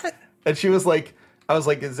that? And she was like, I was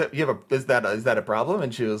like, is that a problem?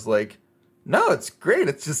 And she was like, no, it's great.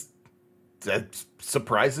 It's just, that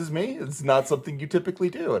surprises me. It's not something you typically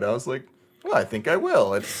do. And I was like, well, I think I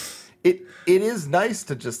will. And it is nice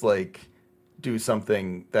to just like do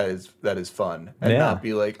something that is fun and not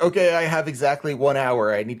be like, okay, I have exactly 1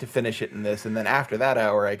 hour. I need to finish it in this. And then after that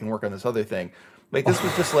hour, I can work on this other thing. Like this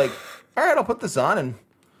was just like, all right, I'll put this on and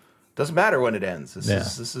it doesn't matter when it ends.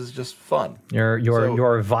 This is just fun. You're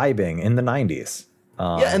vibing in the 90s.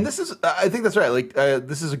 Yeah, and I think that's right. Like,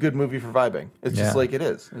 this is a good movie for vibing. It's just like it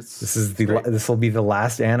is. This will be the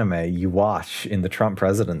last anime you watch in the Trump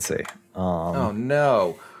presidency. Oh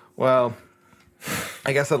no. Well,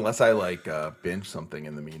 I guess unless I like binge something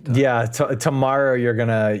in the meantime. Yeah, tomorrow you're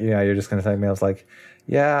just gonna thank me. I was like,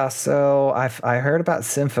 yeah. So I heard about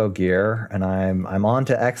Symphogear and I'm on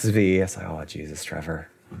to XV. It's like, oh Jesus, Trevor.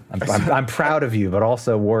 I'm proud of you, but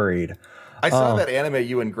also worried. I saw that anime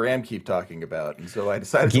you and Graham keep talking about, and so I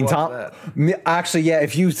decided to watch that. Actually, yeah,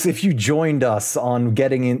 if you joined us on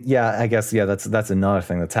getting in, yeah, I guess, yeah, that's another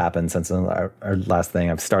thing that's happened since our last thing.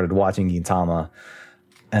 I've started watching Gintama,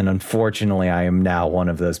 and unfortunately, I am now one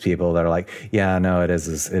of those people that are like, yeah, no, it is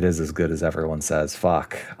as good as everyone says.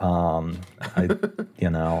 Fuck,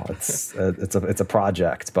 it's a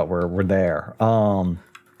project, but we're there.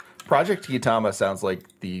 Project Gintama sounds like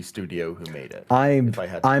the studio who made it. I'm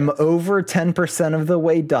over 10% of the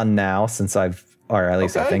way done now since I've or at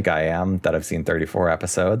least I Okay. think I am, that I've seen 34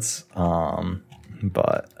 episodes.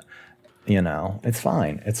 But you know, it's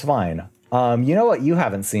fine. It's fine. You know what? You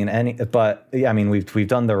haven't seen any, but yeah, I mean, we've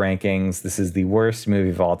done the rankings. This is the worst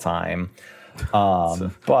movie of all time.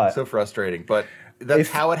 But So frustrating, but that's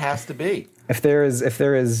how it has to be. if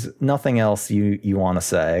there is nothing else you want to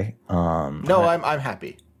say, No, I'm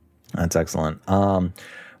happy. that's excellent.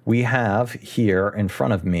 We have here in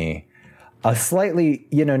front of me a slightly,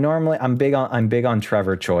 you know, normally I'm big on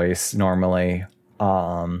Trevor choice normally,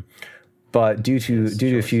 but due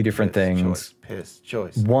to a few different things,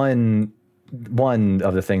 Choice. one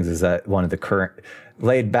of the things is that one of the current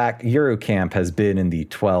laid back Eurocamp has been in the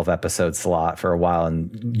 12 episode slot for a while, and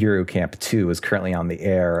Eurocamp 2 is currently on the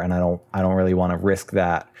air, and I don't really want to risk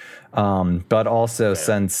that. But also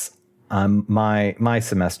since my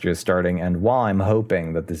semester is starting, and while I'm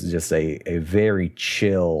hoping that this is just a very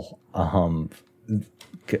chill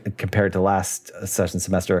compared to last session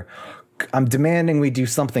semester, I'm demanding we do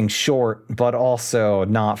something short, but also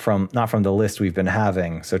not from the list we've been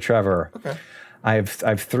having. So Trevor, Okay. I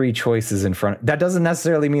have 3 choices in front. That doesn't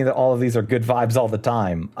necessarily mean that all of these are good vibes all the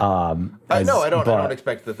time. No, I don't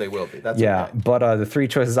expect that they will be. That's yeah, okay. but the 3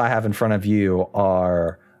 choices I have in front of you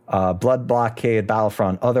are Blood Blockade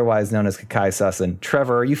Battlefront, otherwise known as Kakai Sessin.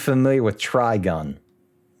 Trevor, are you familiar with Trigun?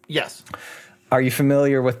 Yes. Are you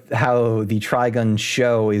familiar with how the Trigun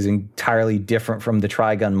show is entirely different from the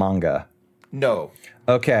Trigun manga? No.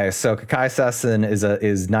 Okay, so Kakai Sessin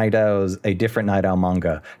is Night Owl's a different Night Owl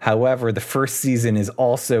manga. However, the first season is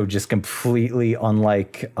also just completely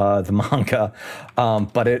unlike the manga,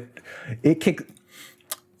 but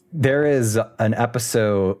there is an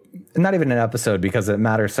episode, not even an episode because it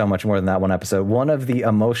matters so much more than that one episode. One of the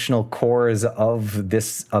emotional cores of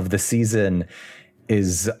the season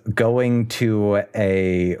is going to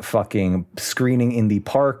a fucking screening in the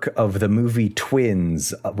park of the movie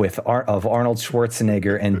Twins of Arnold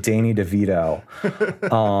Schwarzenegger and Danny DeVito.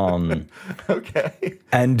 Okay.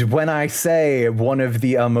 And when I say one of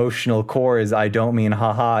the emotional cores, I don't mean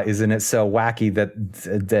haha, isn't it so wacky that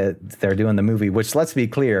they're doing the movie, which, let's be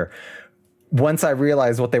clear, once I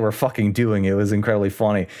realized what they were fucking doing, it was incredibly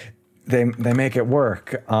funny. They make it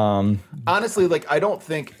work. Honestly, like, I don't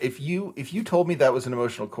think if you told me that was an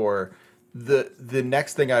emotional core, the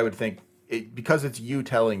next thing I would think, because it's you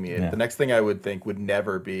telling me it, the next thing I would think would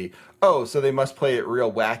never be, oh, so they must play it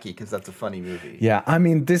real wacky because that's a funny movie. Yeah, I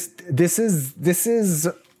mean this is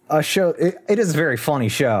a show. It is a very funny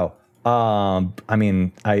show. I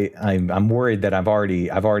mean, I'm worried that I've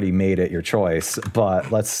already made it your choice,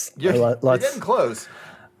 but let's You're getting close.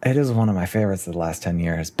 It is one of my favorites of the last 10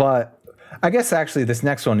 years, but I guess actually this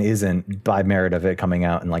next one isn't by merit of it coming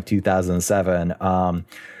out in like 2007.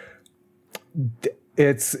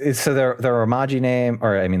 It's so their Romaji name,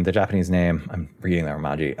 or I mean the Japanese name, I'm reading the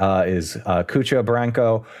Romaji, is Kucho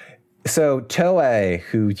Branco. So Toei,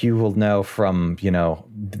 who you will know from, you know,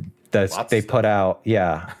 they put out,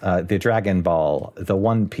 the Dragon Ball, the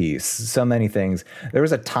One Piece, so many things. There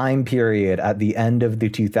was a time period at the end of the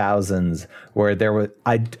 2000s where there was,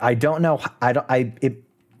 I don't know, it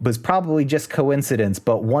was probably just coincidence,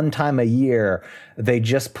 but one time a year they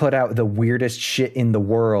just put out the weirdest shit in the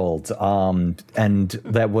world, and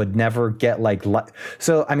that would never get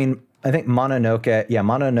so I mean, I think Mononoke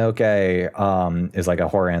is like a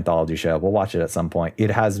horror anthology show. We'll watch it at some point. It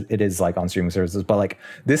is like on streaming services, but like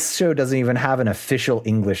this show doesn't even have an official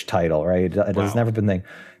English title, right? It has never been thing,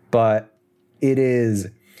 but it is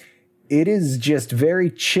just very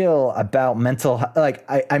chill about mental health. Like,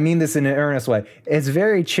 I mean this in an earnest way. It's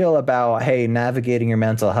very chill about, hey, navigating your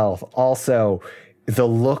mental health. Also, the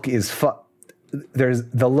look is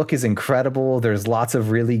the look is incredible. There's lots of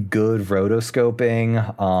really good rotoscoping.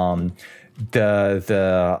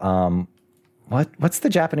 What's the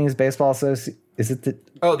Japanese baseball association? Is it the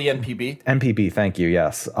the NPB? NPB, thank you.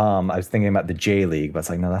 Yes. I was thinking about the J League, but it's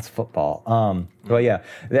like, no, that's football. But yeah,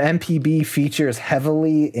 the NPB features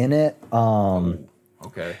heavily in it.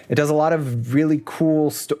 Okay. It does a lot of really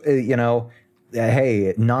cool,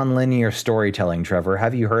 hey, nonlinear storytelling. Trevor,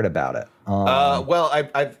 have you heard about it? Well,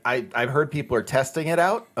 I've heard people are testing it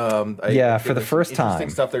out. For the first time. Interesting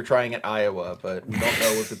stuff they're trying at Iowa, but we don't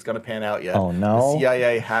know if it's going to pan out yet. Oh no! The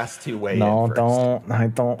CIA has to weigh in first.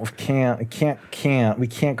 We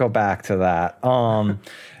can't go back to that.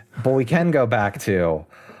 But we can go back to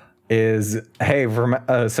is, hey,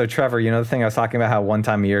 so Trevor, you know the thing I was talking about, how one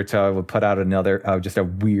time a year Toei would put out another, just a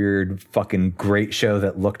weird fucking great show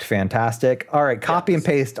that looked fantastic. All right, copy and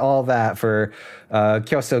paste all that for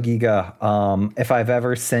Kyoso Giga. If I've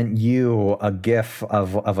ever sent you a gif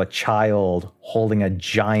of a child holding a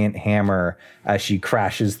giant hammer as she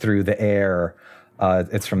crashes through the air,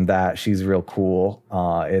 It's from that. She's real cool.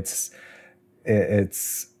 It's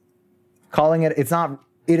calling it. It's not.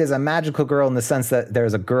 It is a magical girl in the sense that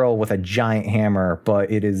there's a girl with a giant hammer, but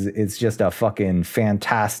it's just a fucking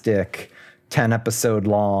fantastic 10 episode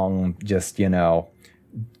long, just,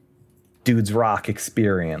 dudes rock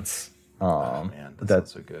experience. Oh man, that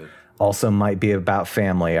sounds so good. Also might be about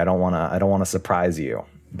family. I don't want to surprise you,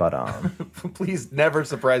 but please never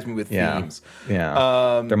surprise me with themes.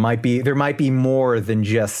 Yeah. There might be more than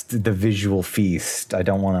just the visual feast. I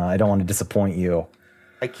don't want to disappoint you.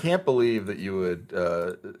 I can't believe that you would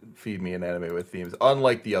feed me an anime with themes,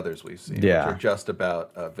 unlike the others we've seen, which are just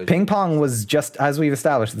about visual. Ping pong was just, as we've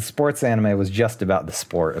established, the sports anime was just about the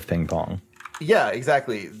sport of ping pong. Yeah,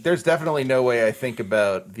 exactly. There's definitely no way I think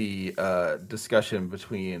about the discussion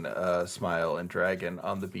between Smile and Dragon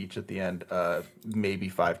on the beach at the end maybe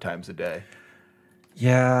 5 times a day.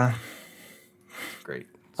 Yeah. Great.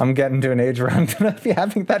 I'm getting to an age where I'm going to be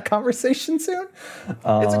having that conversation soon.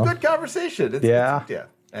 It's a good conversation. Yeah.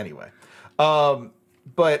 Anyway.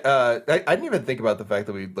 But I didn't even think about the fact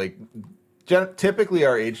that we, typically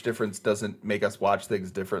our age difference doesn't make us watch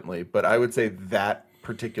things differently. But I would say that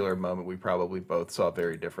particular moment we probably both saw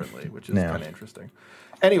very differently, which is kind of interesting.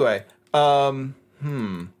 Anyway,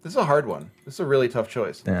 this is a hard one. This is a really tough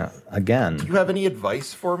choice. Yeah. Again. Do you have any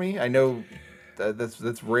advice for me? I know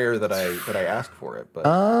that's rare that I ask for it, but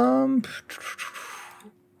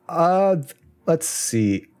let's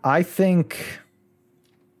see. I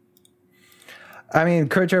mean,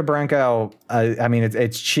 Kurcho Branco,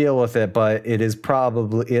 it's chill with it, but it is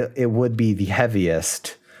probably, it would be the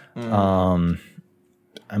heaviest. But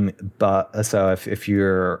so if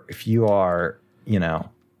you are,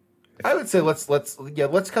 I would say let's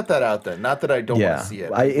cut that out then. Not that I don't want to see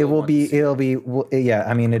it. It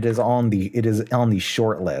is on the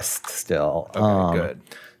short list still. Okay, good.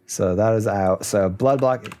 So that is out. So Blood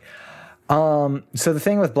Blockade. So the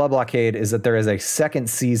thing with Blood Blockade is that there is a second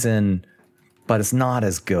season, but it's not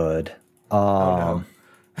as good. No.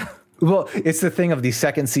 Well, it's the thing of the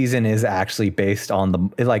second season is actually based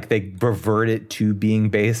on they revert it to being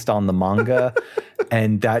based on the manga,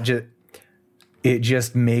 and that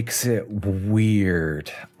just makes it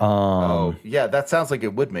weird. That sounds like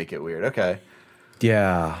it would make it weird. Okay.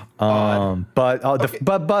 Yeah. But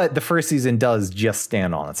the first season does just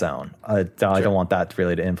stand on its own. I don't want that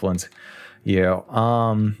really to influence you.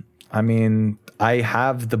 I mean, I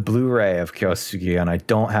have the Blu-ray of Kyosugi and I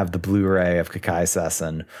don't have the Blu-ray of Kakai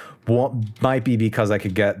Sessen. Might be because I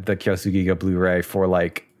could get the Kyosugiga Blu-ray for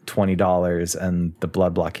like $20 and the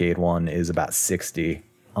Blood Blockade one is about $60.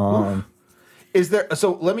 Is there?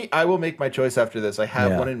 So I will make my choice after this. I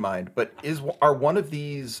have one in mind, but are one of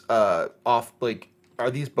these off? Like, are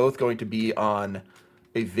these both going to be on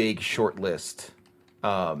a vague short list?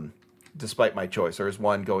 Despite my choice, or is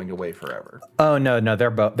one going away forever? Oh no, they're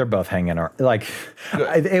both hanging around. Like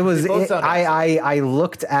I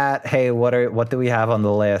looked at, hey, what do we have on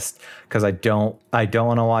the list? Because I don't want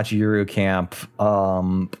to watch Yuru Camp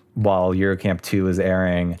while Yuru Camp 2 is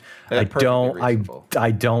airing. I don't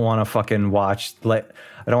want to fucking watch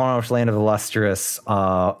I don't want to watch Land of the Lustrous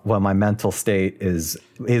when my mental state is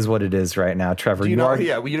what it is right now. Trevor, you don't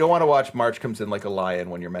want to watch March Comes In Like a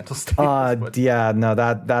Lion when your mental state is. Yeah, no,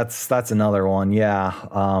 that's another one. Yeah.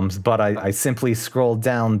 But I simply scrolled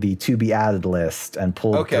down the to be added list and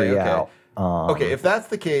pulled 3 out. Okay, if that's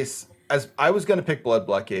the case, as I was going to pick Blood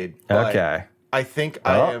Blockade. But I think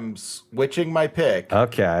I am switching my pick.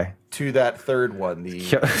 Okay. To that third one,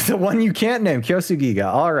 the one you can't name, Kyosugiga.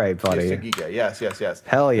 All right, buddy. Kyosugiga, yes.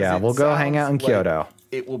 Hell yeah, we'll go hang out in Kyoto.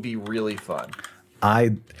 It will be really fun.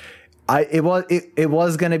 It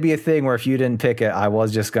was going to be a thing where if you didn't pick it, I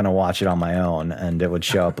was just going to watch it on my own and it would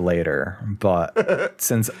show up later. But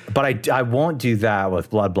I won't do that with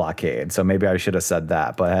Blood Blockade. So maybe I should have said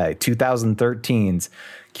that. But hey, 2013's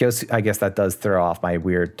Kyosugiga, I guess that does throw off my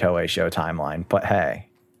weird Toei show timeline. But hey,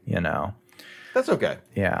 That's okay.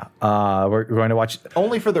 Yeah. We're going to watch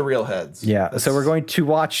only for the real heads. Yeah. So we're going to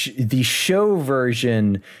watch the show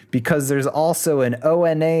version because there's also an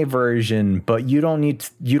ONA version, but you don't need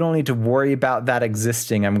to worry about that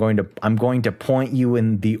existing. I'm going to point you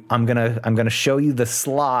in I'm going to show you the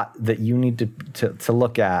slot that you need to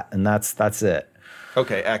look at, and that's it.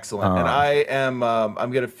 Okay, excellent. And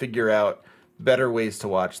I'm going to figure out better ways to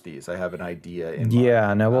watch these. I have an idea in mind.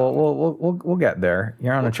 Yeah, no, we'll get there.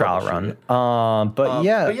 You're on a trial run. I'm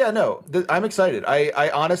excited.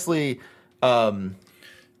 I honestly, I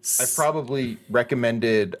probably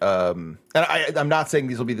recommended, and I'm not saying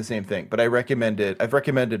these will be the same thing, but I've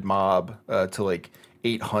recommended Mob to like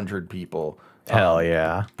 800 people. Hell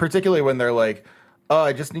yeah. Particularly when they're like, Oh,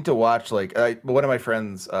 I just need to watch one of my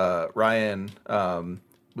friends, Ryan,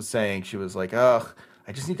 was saying she was like, "Oh,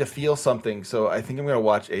 I just need to feel something." So I think I'm gonna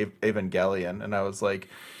watch Evangelion, and I was like,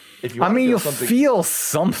 "If you I want to mean, feel you'll something," feel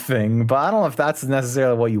something, but I don't know if that's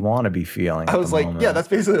necessarily what you want to be feeling I at was the like, moment. "Yeah, that's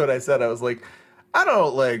basically what I said." I was like, I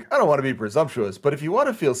don't want to be presumptuous, but if you want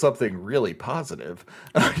to feel something really positive,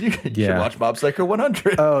 you should Yeah. watch Mob Psycho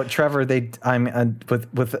 100." Oh, Trevor, I'm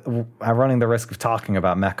with running the risk of talking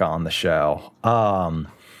about Mecha on the show.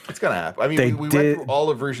 It's gonna happen. I mean, They we went did- through all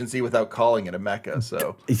of version C without calling it a mecha,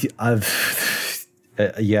 so I've,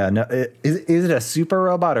 yeah, no, is it a super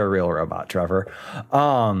robot or a real robot, Trevor?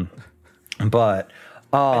 But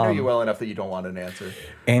I know you well enough that you don't want an answer.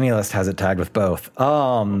 AniList has it tagged with both.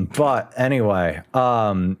 But anyway,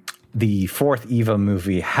 the fourth Eva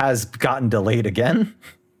movie has gotten delayed again.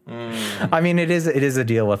 I mean, it is a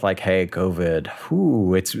deal with like, hey, COVID.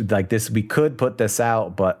 Ooh, it's like this. We could put this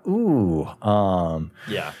out, but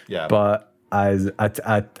Yeah. But a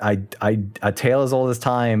tale as old as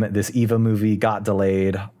time. This Eva movie got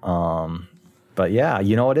delayed. But yeah,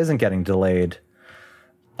 you know what isn't getting delayed?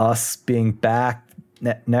 Us being back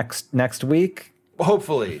next week.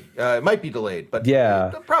 Hopefully, it might be delayed, but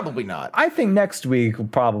Yeah. probably not. I think next week will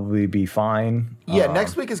probably be fine. Yeah,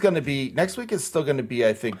 next week is still going to be,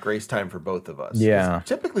 I think, grace time for both of us. Yeah. 'Cause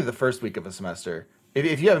typically the first week of a semester.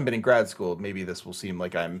 If you haven't been in grad school, maybe this will seem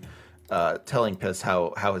like I'm telling Piss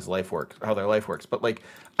how his life works, how their life works. But like,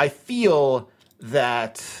 I feel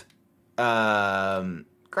that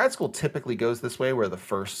grad school typically goes this way, where the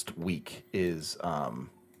first week is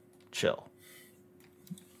chill.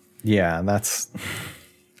 Yeah, that's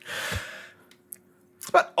It's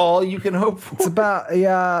about all you can hope for. it's about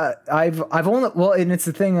yeah. I've only and it's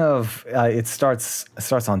the thing of it starts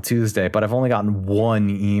on Tuesday, but I've only gotten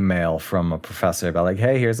one email from a professor about like,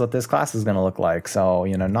 hey, here's what this class is going to look like. So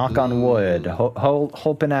knock on wood,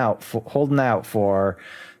 holding out for.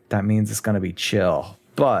 That means it's going to be chill.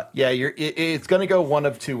 But Yeah, it's going to go one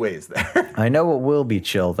of two ways there. I know what will be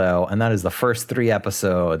chill though, and that is the first 3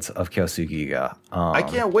 episodes of Kyosugiga. I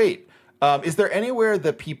can't wait. Is there anywhere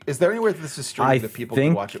that this is streamed that people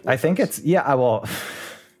can watch it with I think us? it's I will.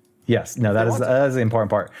 Yes, no, that is the important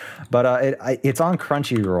part. But it's on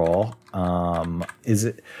Crunchyroll. Is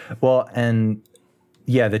it? Well, and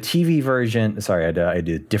yeah, the TV version. Sorry, I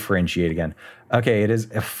did differentiate again. Okay, it is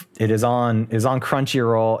on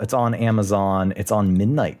Crunchyroll. It's on Amazon. It's on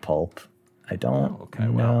Midnight Pulp. I don't okay,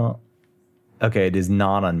 know. well. Okay, it is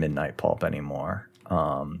not on Midnight Pulp anymore.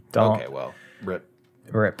 Don't. Okay, well, Rip.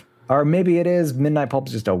 Or maybe it is. Midnight Pulp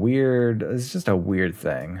is just a weird. It's just a weird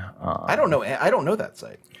thing. I don't know. I don't know that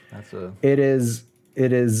site. That's a. It is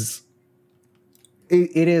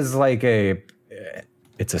like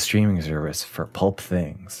it's a streaming service for pulp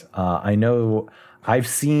things. I know. I've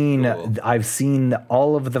seen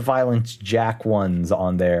all of the Violence Jack ones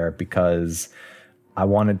on there because I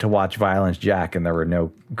wanted to watch Violence Jack, and there were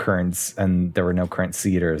no current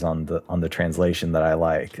seeders on the translation that I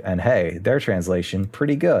like. And hey, their translation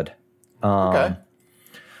pretty good. Okay.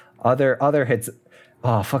 Other hits.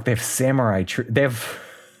 Oh fuck! They have Samurai. They have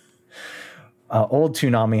old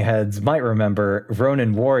Toonami heads might remember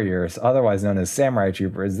Ronin Warriors, otherwise known as Samurai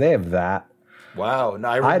Troopers. They have that. Wow. No,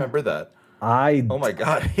 I remember that. Oh my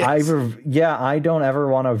god. Yes. I don't ever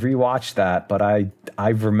want to rewatch that, but I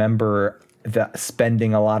remember that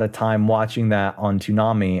spending a lot of time watching that on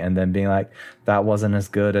Toonami and then being like, that wasn't as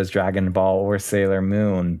good as Dragon Ball or Sailor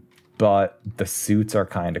Moon, but the suits are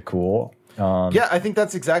kind of cool. Yeah, I think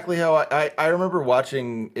that's exactly how I remember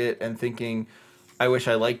watching it and thinking, I wish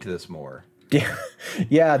I liked this more.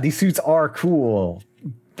 Yeah, these suits are cool,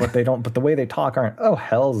 but they don't. But the way they talk aren't. Oh,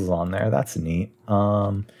 Hells is on there. That's neat.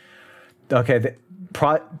 Okay, they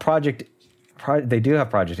do have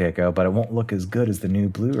Project Echo, but it won't look as good as the new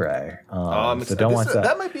Blu-ray. So don't watch that.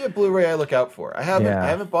 That might be a Blu-ray I look out for. I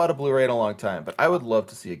haven't bought a Blu-ray in a long time, but I would love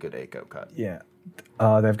to see a good Echo cut. Yeah,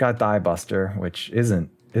 they've got Die Buster, which isn't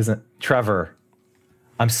Trevor.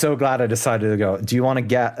 I'm so glad I decided to go. Do you want to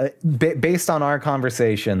get based on our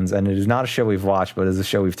conversations, and it is not a show we've watched, but it is a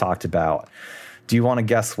show we've talked about. Do you want to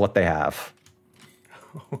guess what they have?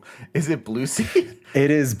 Is it Blue Seed?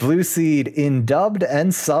 It is Blue Seed in dubbed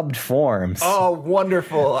and subbed forms. Oh,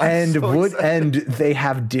 wonderful! And they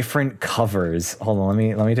have different covers. Hold on,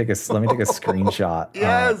 let me take a screenshot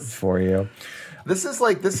Yes. For you.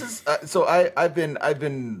 So I've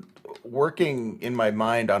been working in my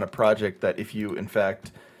mind on a project that if you in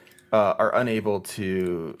fact are unable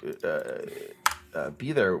to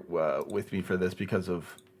be there with me for this because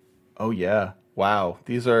of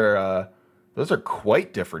these are Those are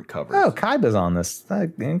quite different covers. Oh, Kaiba's on this.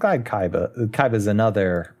 I'm glad Kaiba's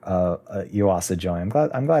another Yuasa joint.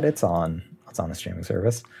 I'm glad it's on a streaming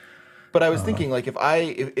service. But I was thinking, like,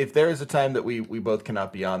 if there is a time that we both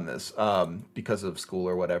cannot be on this because of school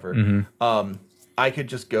or whatever, I could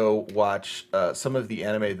just go watch some of the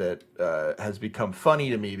anime that has become funny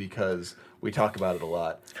to me because we talk about it a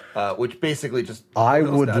lot, which basically just I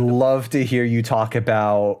would love to hear you talk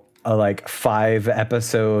about like 5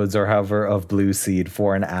 episodes or however of Blue Seed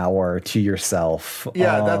for an hour to yourself.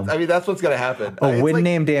 Yeah, that's what's gonna happen. A Wind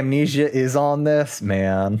Named Amnesia is on this,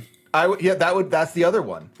 man. That's the other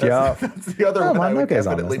one. That's the other one I would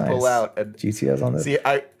definitely pull out. And GTO's on this. See,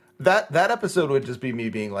 that episode would just be me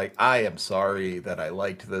being like, I am sorry that I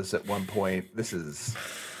liked this at one point. This is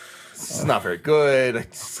not very good.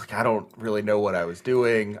 It's like, I don't really know what I was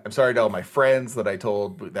doing. I'm sorry to all my friends that I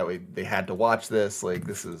told that they had to watch this. Like,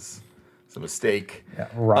 this is a mistake. Yeah,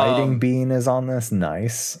 Riding Bean is on this.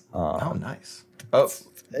 Nice. Nice. Oh,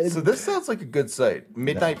 so this sounds like a good site.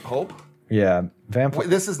 Midnight Pulp. Yeah, Wait,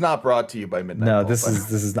 this is not brought to you by Midnight. No, Pulp. this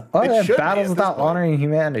is not. Oh, yeah, Battles Without Honoring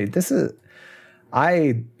Humanity. This is.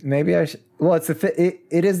 Well, it's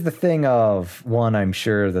it is the thing of one. I'm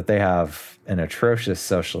sure that they have an atrocious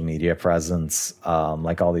social media presence,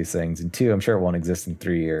 like all these things, and two, I'm sure it won't exist in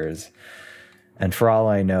 3 years. And for all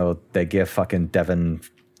I know, they give fucking Devin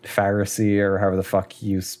Pharisee or however the fuck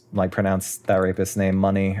you like pronounce that rapist's name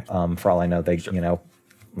money. For all I know, they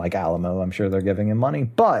like Alamo. I'm sure they're giving him money,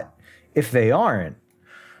 but if they aren't,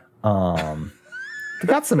 they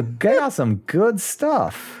got some good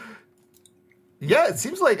stuff. Yeah, it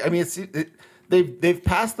seems like they've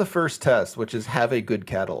passed the first test, which is have a good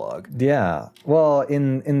catalog. Yeah, well,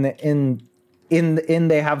 they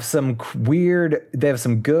have some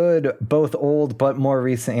good both old but more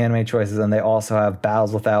recent anime choices, and they also have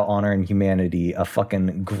Battles Without Honor and Humanity, a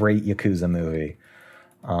fucking great Yakuza movie.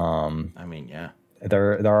 Yeah.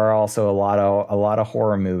 There are also a lot of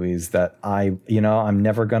horror movies that I'm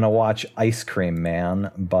never gonna watch Ice Cream Man,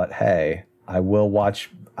 but hey, I will watch.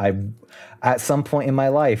 At some point in my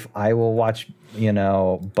life, I will watch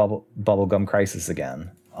Bubblegum Crisis again.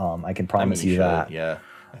 I can promise you that. Yeah,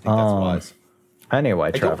 I think that's wise.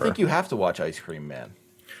 Anyway, Trevor, I don't think you have to watch Ice Cream Man.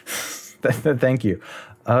 Thank you.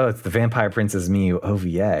 Oh, it's the Vampire Princess Miyu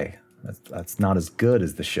OVA. That's not as good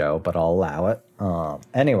as the show, but I'll allow it.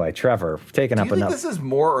 Anyway, Trevor, taking up enough. Do you think this is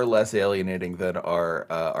more or less alienating than our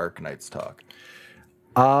Arknights talk?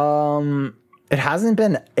 It hasn't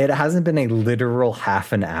been a literal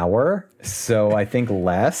half an hour, so I think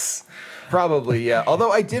less. Probably, yeah.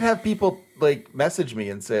 Although I did have people like message me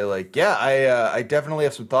and say like, yeah, I definitely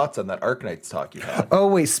have some thoughts on that Arknights talk you had. Oh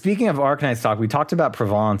wait, speaking of Arknights talk, we talked about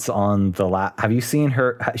Provence on the have you seen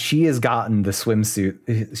her? She has gotten the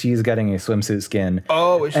swimsuit. She's getting a swimsuit skin.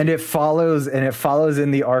 Oh, and it follows in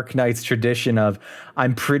the Arknights tradition of.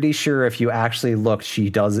 I'm pretty sure if you actually look, she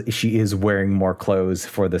is wearing more clothes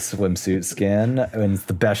for the swimsuit skin, and it's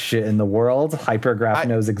the best shit in the world. Hypergraph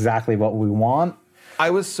knows exactly what we want. I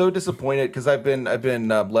was so disappointed because I've been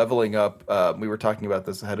leveling up. We were talking about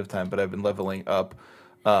this ahead of time, but I've been leveling up.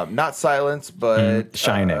 Not Silence, but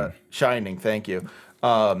Shining. Shining. Thank you.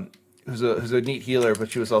 Who's a neat healer, but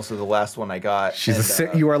she was also the last one I got.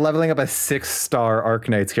 You are leveling up a 6-star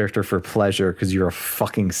Arknights character for pleasure because you're a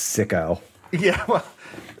fucking sicko. Yeah, well,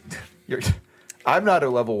 I'm not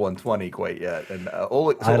at level 120 quite yet, and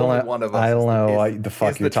only one of us. I don't know what the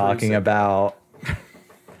fuck you're talking about.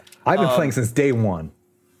 I've been playing since day one.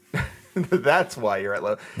 That's why you're at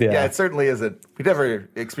level. Yeah, it certainly isn't. We never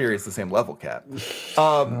experienced the same level cap. Yeah,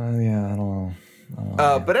 I don't know.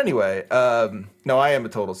 But anyway, no, I am a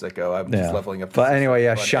total sicko. I'm just leveling up. But anyway,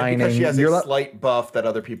 yeah, Shining. Because she has a slight buff that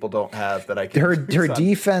other people don't have. That I can. Her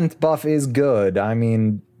defense buff is good. I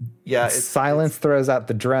mean, yeah, Silence throws out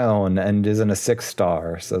the drone and isn't a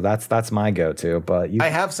 6-star, so that's my go-to. But I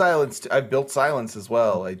have Silence. I've built Silence as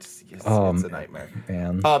well. It's a nightmare.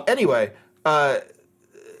 Man. Anyway, I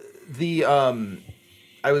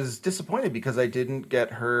was disappointed because I didn't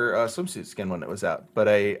get her swimsuit skin when it was out, but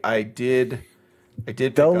I did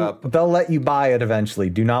pick up. They'll let you buy it eventually.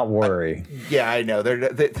 Do not worry. Yeah, I know.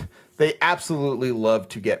 They absolutely love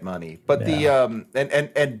to get money, but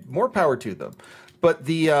and more power to them. But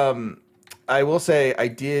I will say I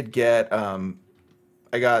did get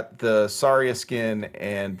I got the Saria skin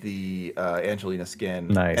and the Angelina skin.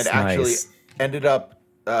 Nice, and actually ended up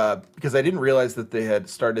because I didn't realize that they had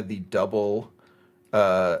started the double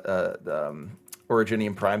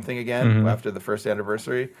Originium Prime thing again after the first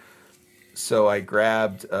anniversary. So I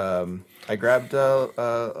grabbed Lapland's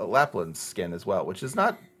skin as well, which is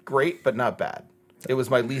not great but not bad. It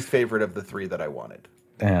was my least favorite of the 3 that I wanted.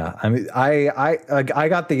 Yeah, I mean, I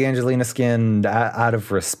got the Angelina skin out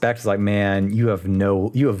of respect. It's like, man, you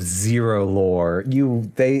have zero lore.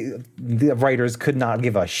 The writers could not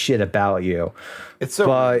give a shit about you. It's so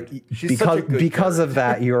but rude. She's such a good because character. of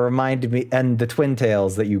that, you reminded me, and the twin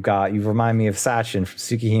tails that you got, you remind me of Sachin from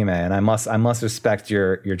Tsukihime, and I must respect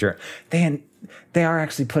your journey. They are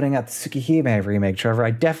actually putting out the Tsukihime remake, Trevor.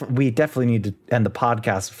 We definitely need to end the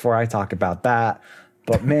podcast before I talk about that.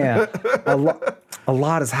 But man, a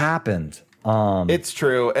lot has happened. It's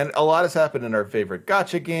true, and a lot has happened in our favorite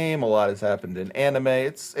gacha game. A lot has happened in anime.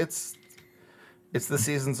 It's the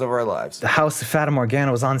seasons of our lives. The House of Fata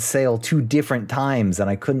Morgana was on sale 2 different times, and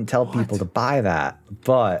I couldn't tell people to buy that.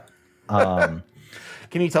 But can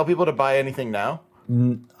you tell people to buy anything now?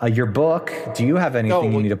 Your book. Do you have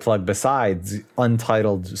anything No, you need to plug besides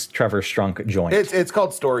Untitled Trevor Strunk Joint? It's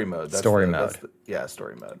called Story Mode. Story Mode.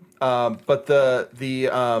 Story Mode. But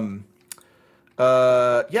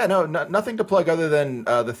nothing to plug other than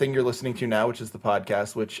the thing you're listening to now, which is the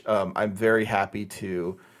podcast, which I'm very happy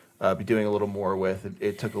to be doing a little more with.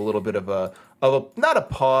 It took a little bit of a not a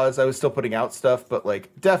pause. I was still putting out stuff, but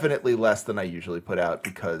like definitely less than I usually put out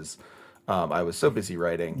because I was so busy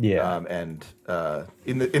writing. Yeah. And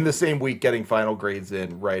in the same week, getting final grades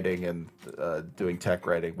in writing and doing tech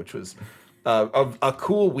writing, which was a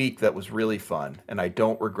cool week that was really fun, and I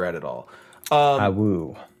don't regret it all.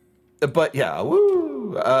 Woo. But yeah,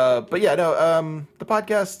 woo. The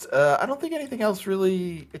podcast. I don't think anything else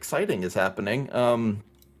really exciting is happening.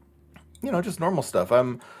 Just normal stuff.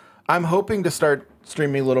 I'm hoping to start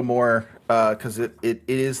streaming a little more because it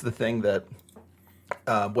is the thing that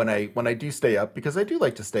when I do stay up, because I do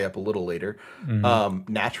like to stay up a little later,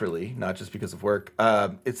 naturally, not just because of work.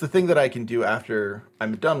 It's the thing that I can do after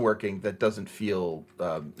I'm done working that doesn't feel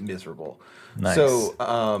miserable. Nice. So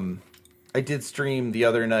I did stream the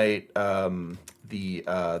other night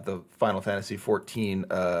the Final Fantasy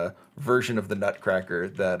XIV version of the Nutcracker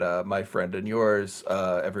that my friend and yours,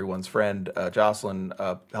 everyone's friend, Jocelyn,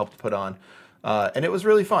 helped put on. And it was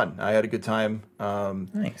really fun. I had a good time.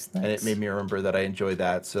 Nice. And it made me remember that I enjoyed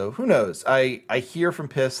that. So who knows? I hear from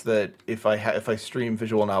Piss that if I stream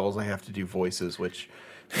visual novels, I have to do voices, which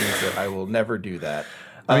means that I will never do that.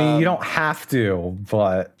 I mean, you don't have to,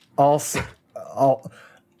 but also,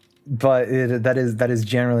 that is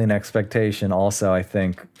generally an expectation. Also, I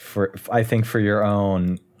think for your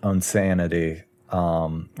own sanity,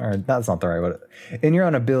 or that's not the right word. In your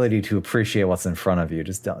own ability to appreciate what's in front of you,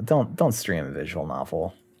 just don't stream a visual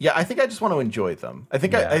novel. Yeah, I think I just want to enjoy them. I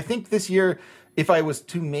think this year, if I was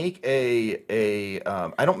to make I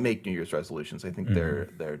don't make New Year's resolutions. I think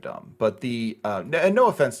they're dumb. But no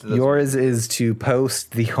offense to those. Yours is to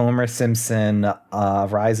post the Homer Simpson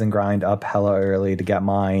Rise and Grind up hella early to get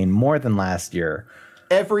mine more than last year.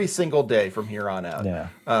 Every single day from here on out. Yeah.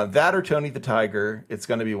 That or Tony the Tiger. It's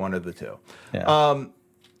going to be one of the two. Yeah.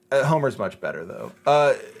 Homer's much better though.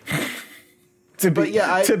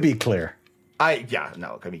 To be clear. I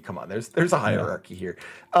mean, come on. There's a hierarchy here.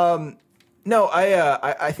 No,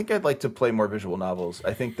 I think I'd like to play more visual novels.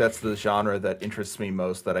 I think that's the genre that interests me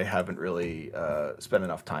most that I haven't really spent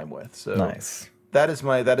enough time with. So nice. That is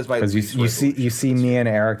my because you see me and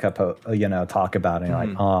Erica talk about it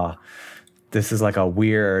and you're like, this is like a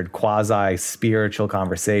weird quasi spiritual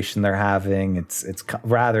conversation they're having. It's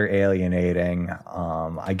rather alienating.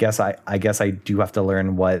 I guess I do have to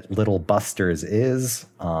learn what Little Busters is.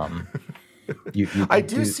 I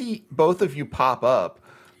do see both of you pop up.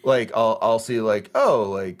 Like I'll see like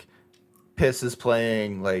Piss is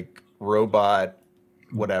playing like robot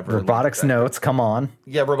whatever. Robotics Notes, come on.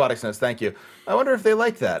 Yeah, Robotics Notes, thank you. I wonder if they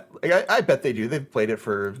like that. Like, I bet they do. They've played it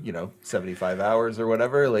for 75 hours or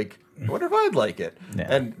whatever. Like, I wonder if I'd like it. Yeah.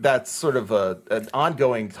 And that's sort of an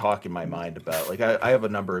ongoing talk in my mind about like I have a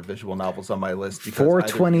number of visual novels on my list.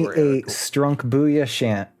 428 Strunk Booyah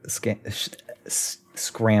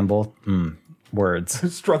Scramble. Words.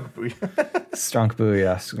 Strunk Booyah. Strunk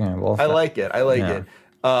Booyah Scramble. I like it. it.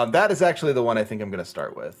 That is actually the one I think I'm going to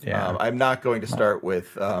start with. Yeah. I'm not going to start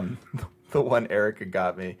with the one Erica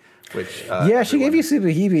got me, which she gave you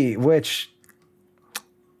Subahibi, which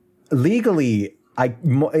legally,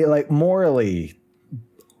 morally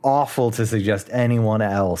awful to suggest anyone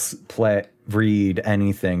else read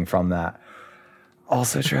anything from that.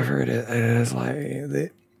 Also, Trevor, it is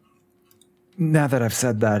like now that I've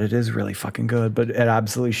said that, it is really fucking good, but it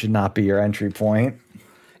absolutely should not be your entry point.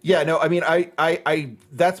 Yeah, no, I mean, I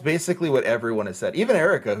that's basically what everyone has said. Even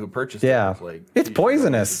Erica, who purchased it, was like, it's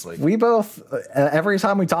poisonous. We both, every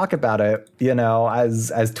time we talk about it,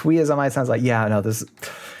 as twee as I might sound, like, this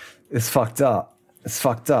is fucked up. It's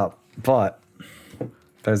fucked up, but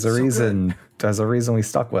there's a reason there's a reason we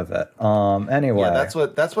stuck with it. Anyway, Yeah,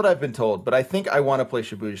 that's what I've been told. But I think I want to play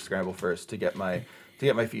Shibuya Scramble first to get my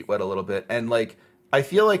feet wet a little bit. And like I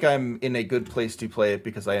feel like I'm in a good place to play it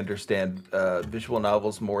because I understand visual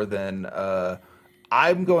novels more than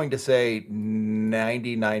I'm going to say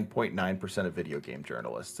 99.9% of video game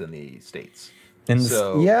journalists in the States.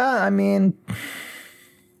 Yeah, I mean,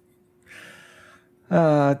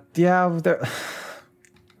 yeah,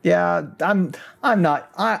 I'm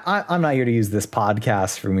not here to use this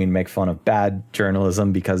podcast for me to make fun of bad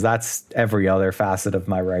journalism because that's every other facet of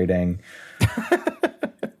my writing.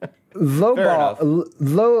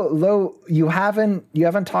 Low, you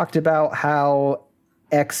haven't talked about how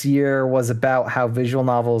X Year was about how visual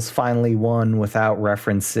novels finally won without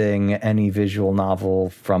referencing any visual novel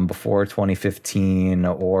from before 2015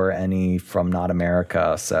 or any from Not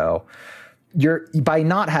America. So you're by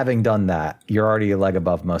not having done that, you're already a leg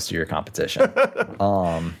above most of your competition.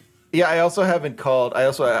 Yeah, I also haven't called. I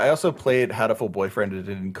also played Hatoful Boyfriend and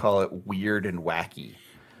didn't call it weird and wacky.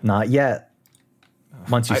 Not yet.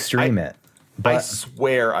 Once you stream it. But I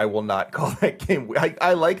swear I will not call that game.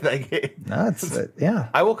 I like that game. That's it. Yeah.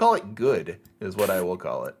 I will call it good, is what I will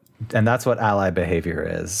call it. And that's what ally behavior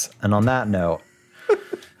is. And on that note,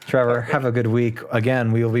 Trevor, have a good week.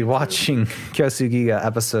 Again, we will be watching Kyosugiga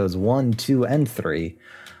episodes 1, 2, and 3.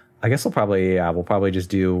 I guess we'll probably just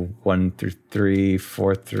do 1 through 3,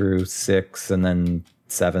 4 through 6, and then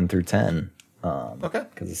 7 through 10. Okay.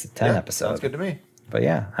 Because it's a 10 episode. Sounds good to me. But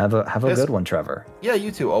yeah, have a good one, Trevor. Yeah,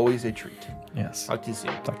 you too. Always a treat. Yes. Talk to you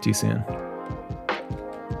soon. Talk to you soon.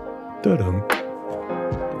 Da-dum.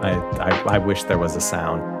 I wish there was a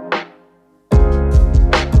sound.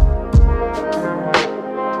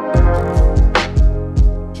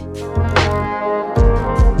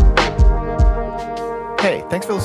 Hey, thanks for listening.